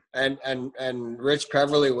 Yeah. And Rich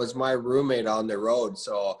Peverly was my roommate on the road.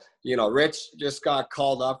 So, Rich just got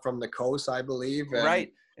called up from the coast, I believe. And,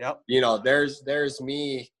 right. Yep. There's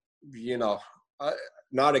me,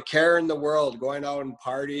 not a care in the world, going out and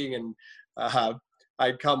partying. And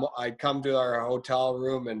I'd come to our hotel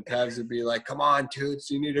room, and Pevs would be like, "Come on,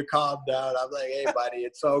 Toots, you need to calm down." I'm like, "Hey, buddy,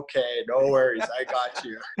 it's okay. No worries. I got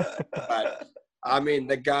you." But I mean,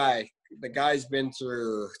 the guy's been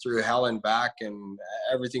through hell and back, and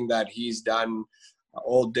everything that he's done.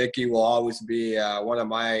 Old Dickie will always be one of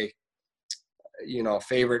my,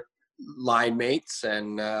 favorite line mates,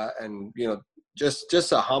 and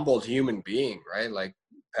just a humbled human being, right? Like,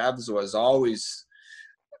 Pevs was always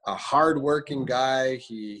a hardworking guy.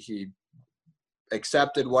 He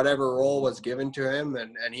accepted whatever role was given to him,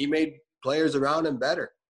 and he made players around him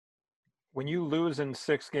better. When you lose in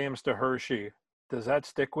 6 games to Hershey, does that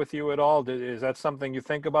stick with you at all? Is that something you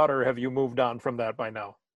think about, or have you moved on from that by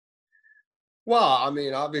now? Well, I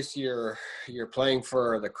mean, obviously you're playing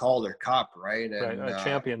for the Calder Cup, right? And, right, a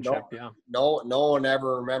championship, No one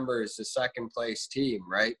ever remembers the second place team,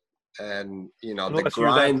 right? And unless the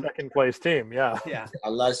grind, you're that second place team, yeah.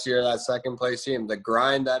 Unless you're that second place team, the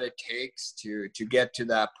grind that it takes to get to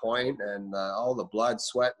that point, and all the blood,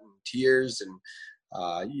 sweat, and tears, and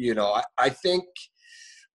I think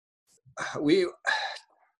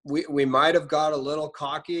we might have got a little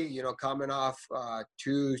cocky, coming off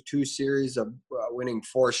two series of winning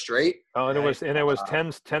 4 straight. Oh, and it was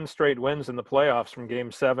 10 straight wins in the playoffs from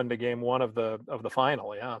Game 7 to Game 1 of the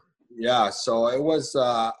final. Yeah. Yeah. So it was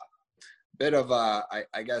a bit of I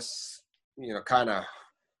guess, kind of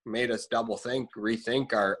made us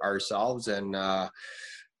rethink ourselves, and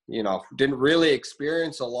didn't really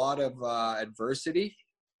experience a lot of adversity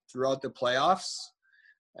throughout the playoffs.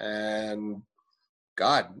 And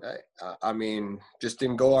God, I mean, just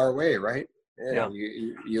didn't go our way, right?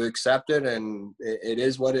 You accept it, and it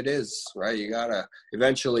is what it is, right? You gotta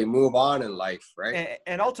eventually move on in life, right?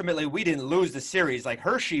 And ultimately, we didn't lose the series. Like,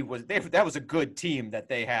 Hershey that was a good team that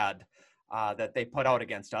they had, that they put out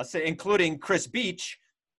against us, including Chris Beach,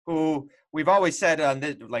 who we've always said on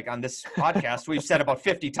this podcast, we've said about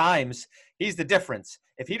 50 times, he's the difference.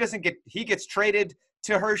 If he gets traded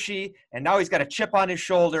to Hershey, and now he's got a chip on his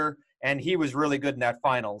shoulder, and he was really good in that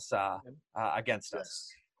finals against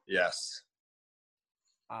us. Yes.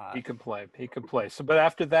 He could play. So, but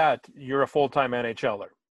after that, you're a full-time NHLer.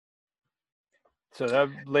 So that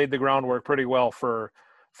laid the groundwork pretty well for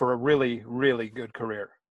a really, really good career.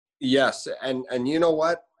 Yes. And you know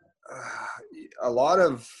what? A lot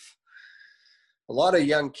of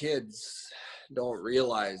young kids don't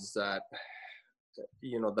realize that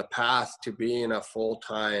the path to being a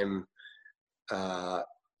full-time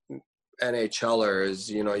NHLer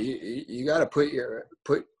is, you got to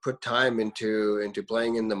put time into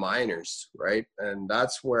playing in the minors, right? And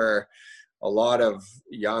that's where a lot of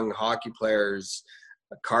young hockey players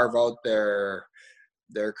carve out their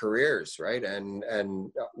careers, right? And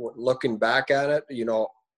looking back at it, when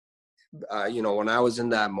I was in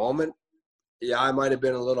that moment, yeah, I might have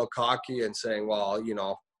been a little cocky and saying, well,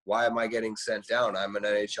 why am I getting sent down? I'm an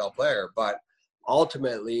NHL player. But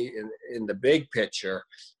ultimately, in the big picture,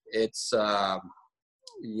 it's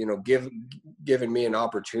given me an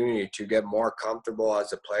opportunity to get more comfortable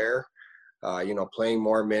as a player, playing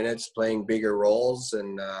more minutes, playing bigger roles.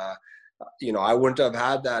 And I wouldn't have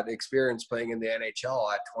had that experience playing in the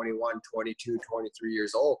NHL at 21, 22, 23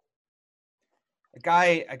 years old. A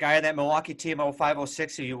guy on that Milwaukee team,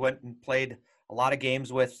 05-06, who you went and played a lot of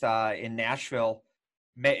games with in Nashville,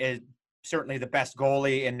 is certainly the best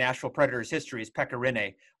goalie in Nashville Predators history, is Pekka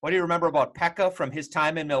Rinne. What do you remember about Pekka from his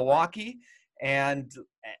time in Milwaukee? And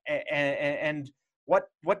what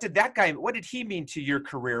did he mean to your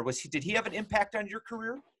career? Did he have an impact on your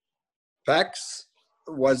career? Pex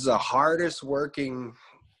was the hardest working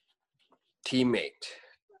teammate,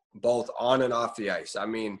 both on and off the ice. I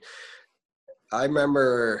mean, I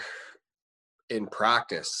remember in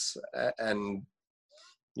practice, and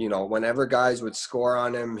whenever guys would score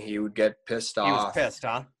on him, he would get pissed off. He was pissed,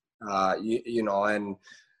 huh? And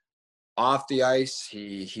off the ice,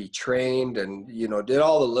 he trained and did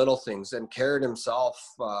all the little things and carried himself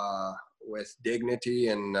with dignity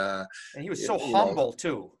and he was so humble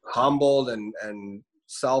too. Humbled and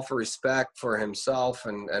self-respect for himself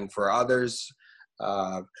and for others.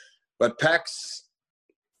 But Pex,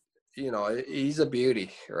 he's a beauty,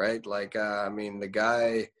 right? Like, the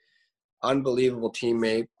guy, unbelievable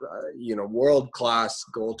teammate, world-class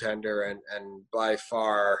goaltender and by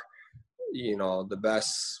far, the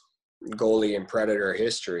best goalie in Predator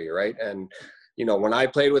history, right? And, when I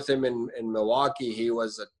played with him in Milwaukee, he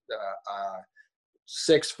was a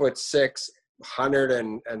 6'6",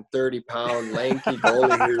 130-pound lanky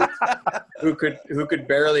goalie who could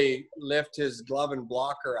barely lift his glove and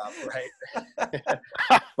blocker up, right?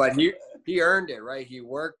 But he earned it, right? He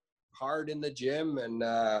worked hard in the gym, and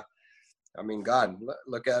God,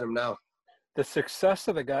 look at him now. The success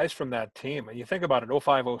of the guys from that team, and you think about it,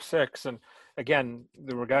 05-06, and again,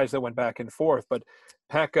 there were guys that went back and forth, but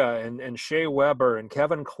Pekka and Shea Weber and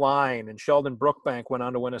Kevin Klein and Sheldon Brookbank went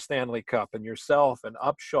on to win a Stanley Cup, and yourself and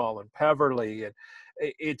Upshaw and Peverley, and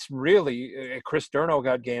it's really, Chris Durno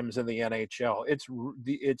got games in the NHL. It's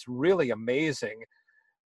really amazing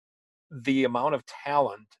the amount of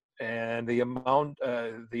talent and the amount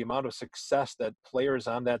of success that players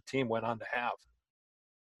on that team went on to have.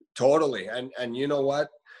 Totally. And you know what?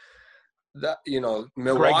 That, Greg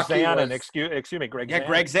Milwaukee Zanin, was, excuse me, Greg Zanin.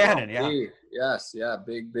 Greg Zanin, yeah. Z, yes, yeah,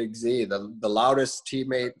 big Z, the loudest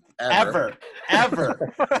teammate ever.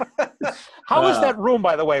 How is that room,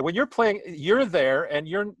 by the way? When you're playing, you're there and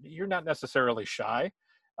you're not necessarily shy.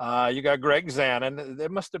 You got Greg Zanin. There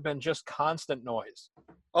must have been just constant noise.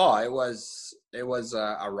 Oh, it was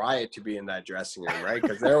a riot to be in that dressing room, right?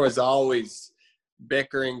 Because there was always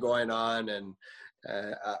bickering going on, and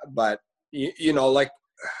but like,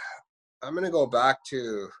 I'm going to go back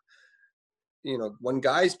to, when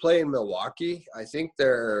guys play in Milwaukee, I think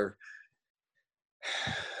they're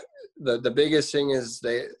the biggest thing is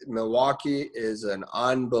Milwaukee is an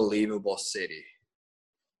unbelievable city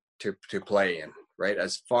to play in, right?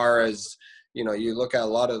 As far as, you look at a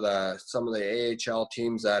lot of some of the AHL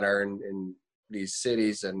teams that are in these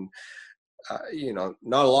cities, and,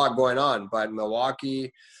 not a lot going on, but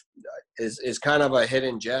Milwaukee is kind of a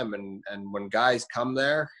hidden gem. And when guys come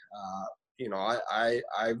there,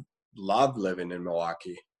 I love living in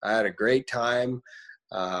Milwaukee. I had a great time.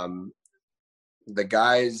 The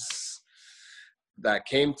guys that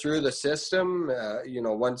came through the system,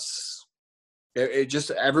 once it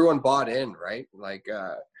just, everyone bought in, right? Like,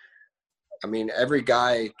 every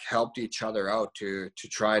guy helped each other out to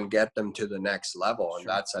try and get them to the next level. And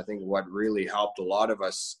that's, I think, what really helped a lot of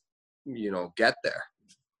us, get there.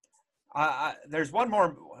 There's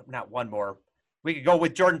not one more. We could go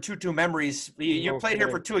with Jordan Tootoo memories. You played here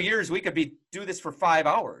for 2 years. We could do this for 5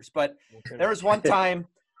 hours. But there was one time,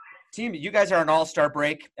 team, you guys are on all-star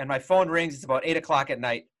break, and my phone rings. It's about 8 o'clock at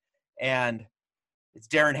night, and it's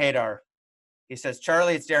Darren Hadar. He says,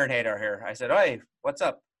 "Charlie, it's Darren Hadar here." I said, "Hey, what's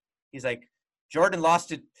up?" He's like, Jordan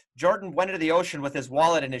lost it. Jordan went into the ocean with his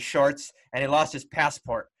wallet and his shorts, and he lost his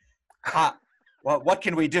passport. Well, what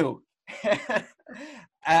can we do?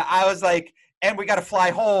 I was like, and we got to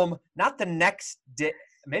fly home, not the next day.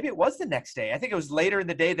 maybe it was the next day. I think it was later in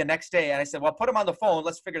the day, the next day. And I said, well, put him on the phone.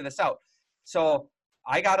 Let's figure this out. So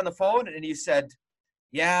I got on the phone and he said,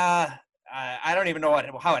 yeah, I don't even know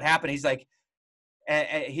how it happened. He's like,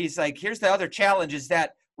 here's the other challenge is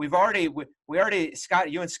that we already,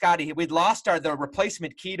 Scott, you and Scotty, we'd lost the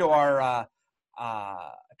replacement key to our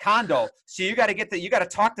condo. So you got to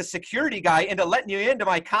talk the security guy into letting you into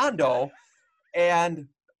my condo. And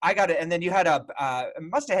I got it. And then you had it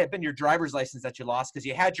must have been your driver's license that you lost because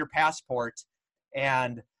you had your passport,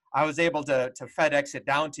 and I was able to FedEx it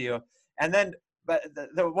down to you. And then, but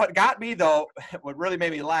what got me though, what really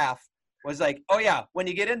made me laugh was like, oh yeah, when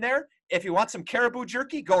you get in there, if you want some caribou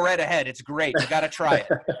jerky, go right ahead. It's great. You got to try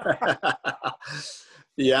it.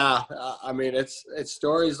 Yeah. I mean, it's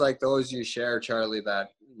stories like those you share, Charlie, that,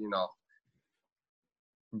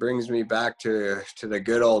 brings me back to the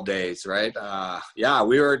good old days, right? Yeah,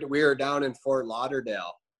 we were down in Fort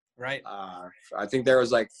Lauderdale. Right. I think there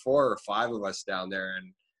was like 4 or 5 of us down there,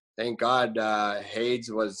 and thank God Hades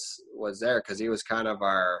was there because he was kind of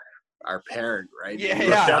our parent, right?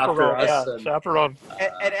 Yeah. Chaperone.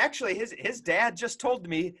 And actually, his dad just told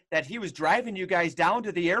me that he was driving you guys down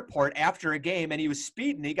to the airport after a game, and he was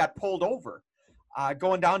speeding. He got pulled over,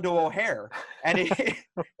 going down to O'Hare, and he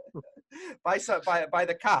by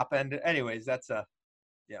the cop. And anyways, that's not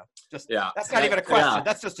even a question. Yeah.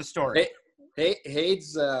 That's just a story.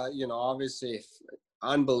 Hades, obviously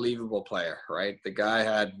unbelievable player, right? The guy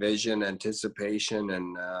had vision, anticipation,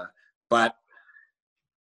 and but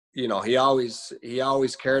he always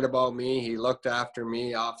cared about me. He looked after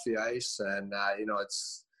me off the ice, and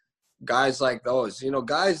it's guys like those,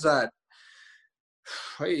 guys that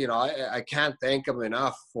I can't thank them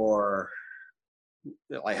enough for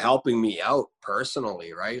like helping me out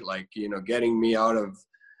personally, right? Like, getting me out of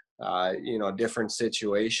different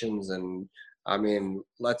situations. And I mean,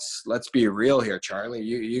 let's be real here, Charlie.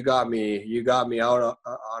 You got me out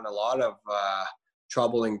on a lot of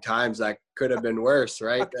troubling times that could have been worse,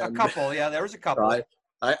 right? A couple, yeah, there was a couple. So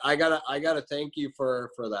I gotta thank you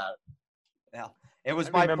for that. Yeah, it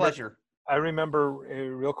was my pleasure. I remember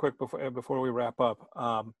real quick before we wrap up.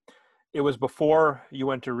 It was before you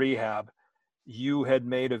went to rehab. You had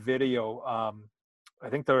made a video. I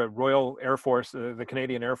think the Royal Air Force, the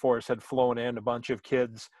Canadian Air Force, had flown in a bunch of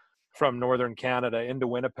kids from Northern Canada into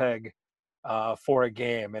Winnipeg for a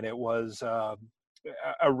game, and it was a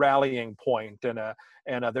rallying point and a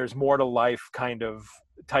there's more to life kind of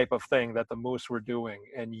type of thing that the Moose were doing.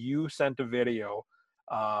 And you sent a video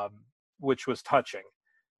which was touching.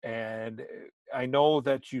 And I know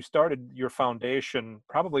that you started your foundation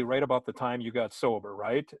probably right about the time you got sober,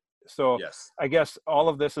 right? So yes. I guess all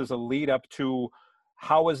of this is a lead up to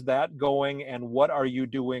how is that going, and what are you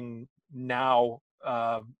doing now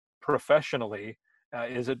professionally?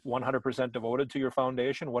 Is it 100% devoted to your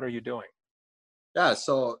foundation? What are you doing? Yeah,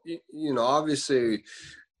 so obviously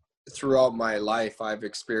throughout my life I've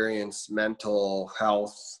experienced mental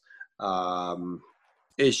health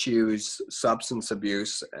issues, substance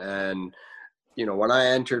abuse, and when I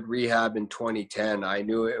entered rehab in 2010, I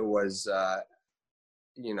knew it was a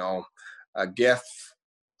gift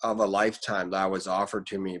of a lifetime that was offered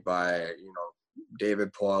to me by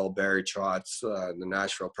David Poile, Barry Trotz, the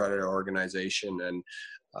Nashville Predator organization. And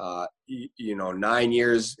 9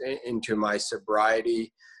 years into my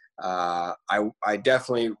sobriety, I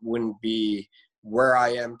definitely wouldn't be where I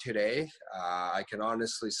am today. I can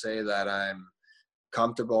honestly say that I'm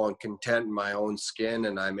comfortable and content in my own skin,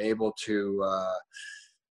 and I'm able to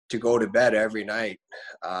go to bed every night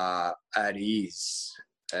at ease.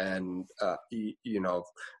 And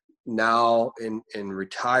now in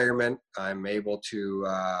retirement, I'm able to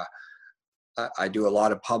I do a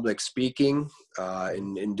lot of public speaking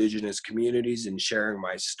in Indigenous communities and sharing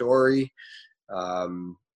my story,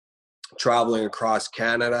 traveling across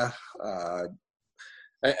Canada,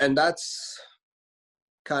 and that's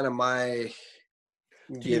kind of my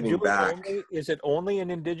giving back. Is it only in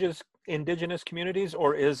indigenous communities,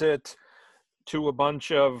 or is it to a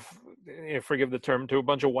bunch of, forgive the term, to a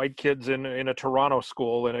bunch of white kids in a Toronto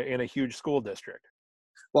school in a huge school district?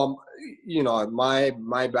 Well,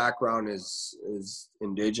 my background is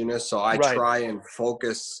Indigenous, so I try and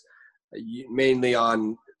focus mainly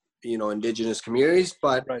on Indigenous communities.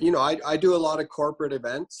 But I do a lot of corporate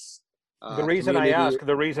events. The reason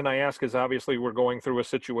I ask is obviously we're going through a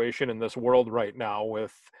situation in this world right now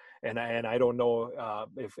with, and I don't know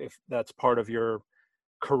if that's part of your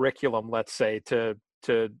curriculum, let's say, to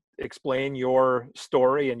explain your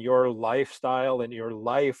story and your lifestyle and your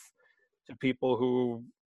life to people who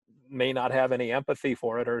may not have any empathy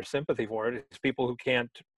for it or sympathy for it. It's people who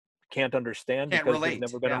can't can't understand Can't because relate. they've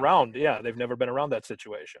never been around. Yeah, they've never been around that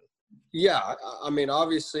situation. Yeah, I mean,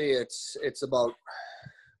 obviously, it's about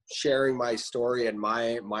sharing my story and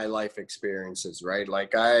my life experiences, right?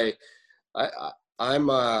 Like I'm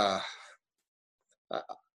a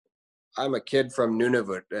I'm a kid from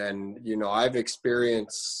Nunavut, and I've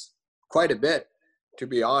experienced quite a bit, to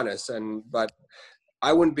be honest. But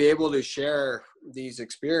I wouldn't be able to share these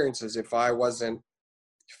experiences if I wasn't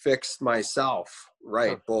fixed myself,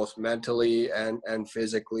 right? Sure. Both mentally and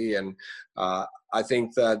physically. And I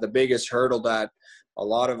think the biggest hurdle that a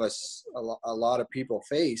lot of us, a lot of people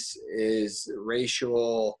face is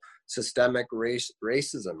systemic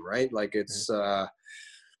racism, right? Like it's a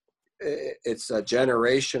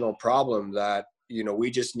generational problem that we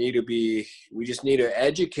just need to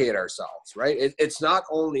educate ourselves, right? It's not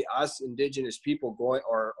only us Indigenous people going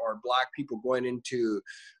or Black people going into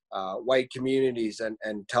white communities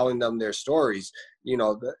and telling them their stories.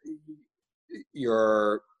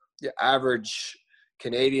 Your average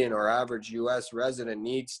Canadian or average US resident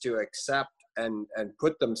needs to accept and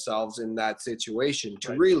put themselves in that situation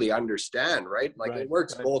to really understand, right? Like it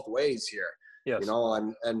works both ways here. Yes.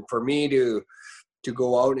 And for me to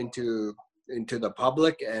go out into the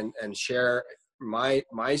public and share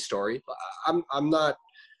my story. I'm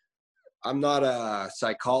not a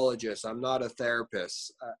psychologist. I'm not a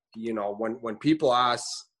therapist. When people ask,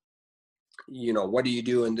 what do you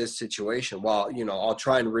do in this situation? Well, I'll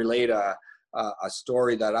try and relate a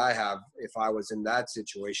story that I have if I was in that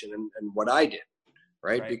situation and what I did,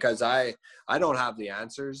 right? Because I don't have the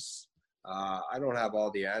answers. I don't have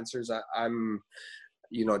all the answers. I'm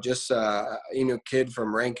just a kid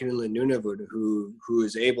from Rankin-Inlet, Nunavut, who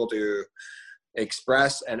is able to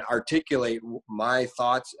express and articulate my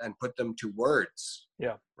thoughts and put them to words.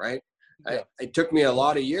 Yeah. Right. Yeah. It took me a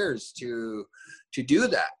lot of years to do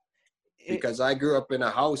that, because I grew up in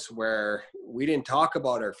a house where we didn't talk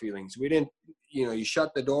about our feelings. We didn't, you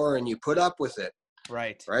shut the door and you put up with it.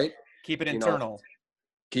 Right. Keep it internal.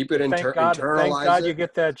 Keep it internalize. Thank God you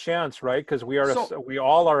get that chance, right? Because we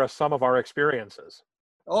all are a sum of our experiences.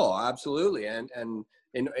 Oh, absolutely. And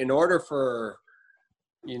in order for,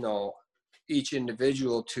 each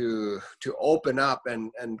individual to open up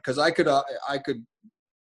and because I could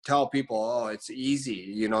tell people, oh, it's easy,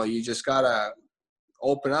 you just gotta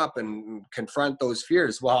open up and confront those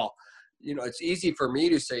fears. Well, it's easy for me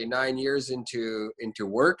to say 9 years into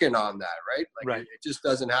working on that, right? Like it just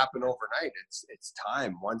doesn't happen overnight. It's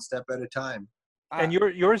time, one step at a time. And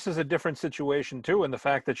yours is a different situation too, in the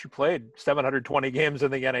fact that you played 720 games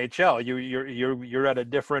in the NHL. You're at a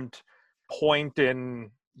different point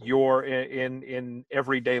in your in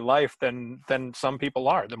everyday life than some people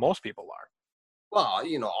are, than most people are. Well,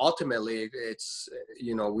 ultimately it's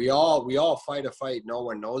we all fight a fight no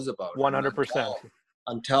one knows about. 100%.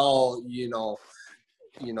 Until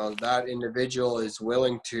that individual is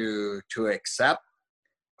willing to accept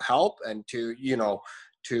help and to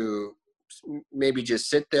maybe just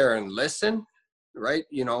sit there and listen, right?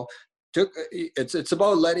 It's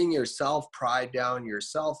about letting yourself pride down, your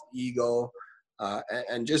self ego,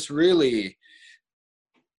 and just really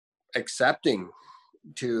accepting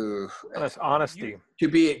that's honesty, to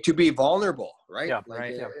be vulnerable, right? Yeah,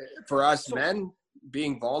 For us men,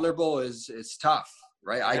 being vulnerable is tough,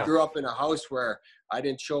 right? I grew up in a house where I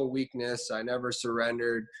didn't show weakness. I never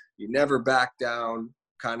surrendered. You never back down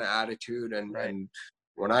kind of attitude. And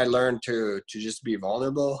when I learned to just be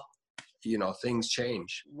vulnerable, things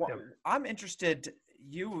change. Well, I'm interested.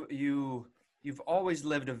 You've always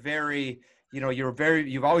lived a very,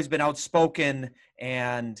 you've always been outspoken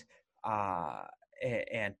and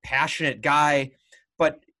passionate guy,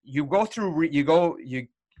 but you go through,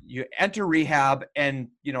 you enter rehab and,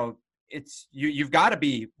 you've got to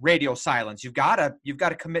be radio silence. You've got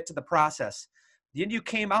to commit to the process. Then you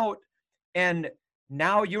came out and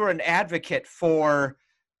now you're an advocate for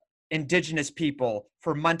Indigenous people,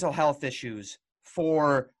 for mental health issues,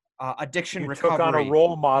 for addiction recovery. You took on a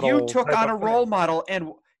role model. You took on a role model.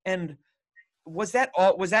 And was that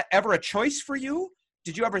ever a choice for you?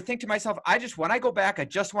 Did you ever think to myself, when I go back, I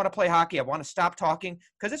just want to play hockey. I want to stop talking?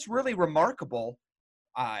 Because it's really remarkable,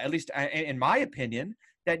 at least in my opinion,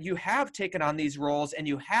 that you have taken on these roles and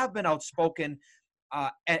you have been outspoken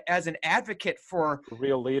as an advocate for a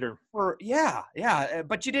real leader. But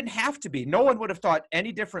you didn't have to be. No one would have thought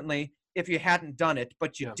any differently if you hadn't done it,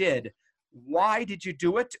 but you did. Why did you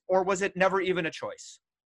do it, or was it never even a choice?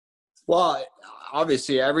 Well,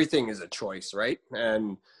 obviously everything is a choice, right?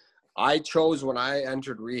 And I chose when I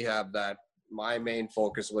entered rehab that my main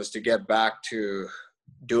focus was to get back to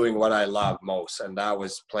doing what I love most, and that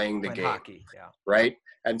was playing the game. Hockey, right?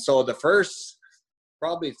 And so the first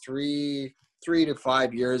probably 3 to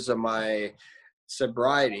 5 years of my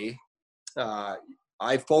sobriety,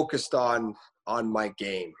 I focused on my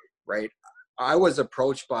game, right? I was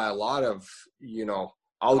approached by a lot of,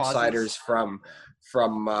 outsiders from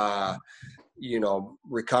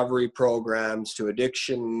recovery programs to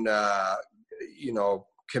addiction,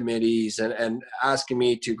 committees and asking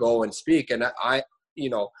me to go and speak. And I,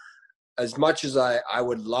 as much as I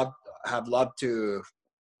would have loved to,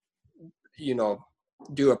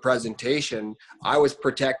 do a presentation, I was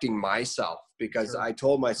protecting myself because I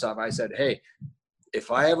told myself, I said, hey, if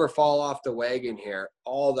I ever fall off the wagon here,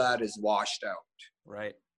 all that is washed out.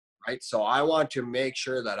 Right. So I want to make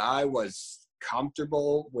sure that I was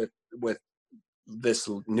comfortable with this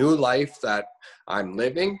new life that I'm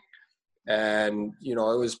living. And, it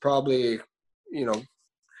was probably,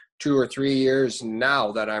 2 or 3 years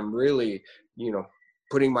now that I'm really,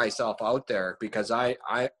 putting myself out there because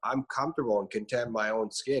I'm comfortable and content in my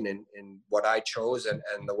own skin in what I chose and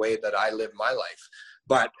the way that I live my life.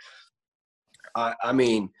 But I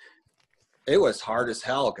mean, it was hard as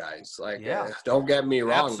hell, guys. Like, don't get me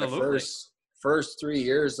wrong. Absolutely. The first 3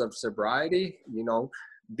 years of sobriety,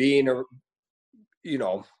 being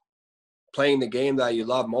playing the game that you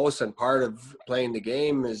love most, and part of playing the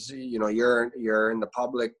game is, you're in the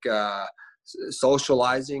public,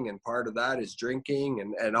 socializing, and part of that is drinking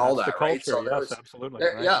and all that. The culture, right? So yes, absolutely.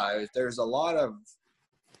 Yeah, there's a lot of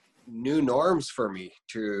new norms for me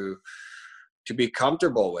to be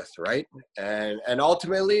comfortable with, right? And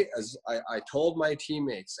ultimately, as I told my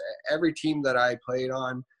teammates, every team that I played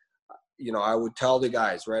on, I would tell the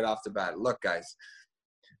guys right off the bat, look, guys,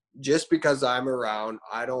 just because I'm around,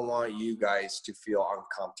 I don't want you guys to feel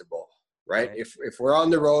uncomfortable, right? If we're on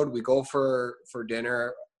the road, we go for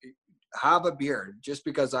dinner, have a beer. Just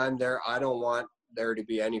because I'm there, I don't want there to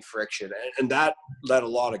be any friction. And that let a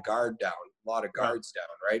lot of guards down,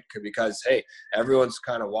 right? Because, hey, everyone's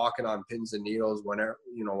kind of walking on pins and needles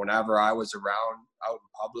whenever I was around out in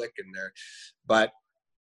public but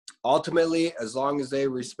ultimately, as long as they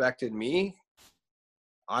respected me,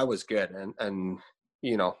 I was good. And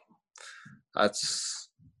that's,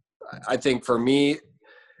 I think for me,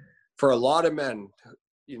 for a lot of men,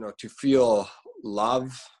 to feel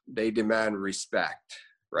love, they demand respect,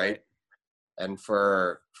 right? And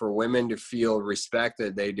for women to feel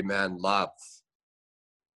respected, they demand love,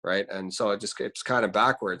 right? And so it's kind of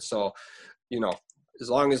backwards. So, as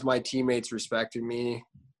long as my teammates respected me,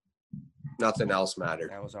 nothing else mattered.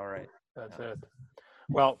 That was all right. That's it.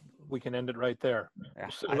 Well, we can end it right there. Yeah.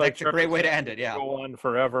 So, That's a great way to end it. Yeah. Go on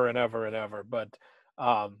forever and ever and ever. But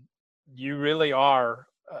you really are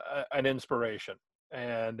an inspiration.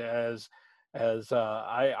 And as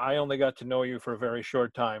I only got to know you for a very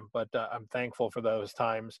short time, but I'm thankful for those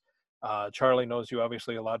times. Charlie knows you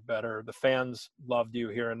obviously a lot better. The fans loved you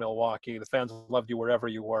here in Milwaukee. The fans loved you wherever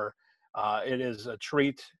you were. It is a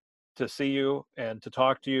treat to see you and to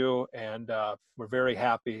talk to you. And we're very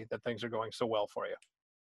happy that things are going so well for you.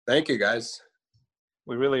 Thank you, guys.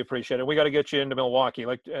 We really appreciate it. We got to get you into Milwaukee.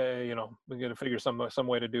 We got to figure some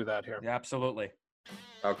way to do that here. Yeah, absolutely.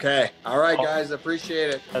 Okay. All right, guys. Appreciate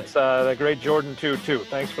it. That's the great Jordan too.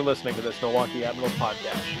 Thanks for listening to this Milwaukee Admirals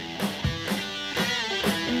podcast.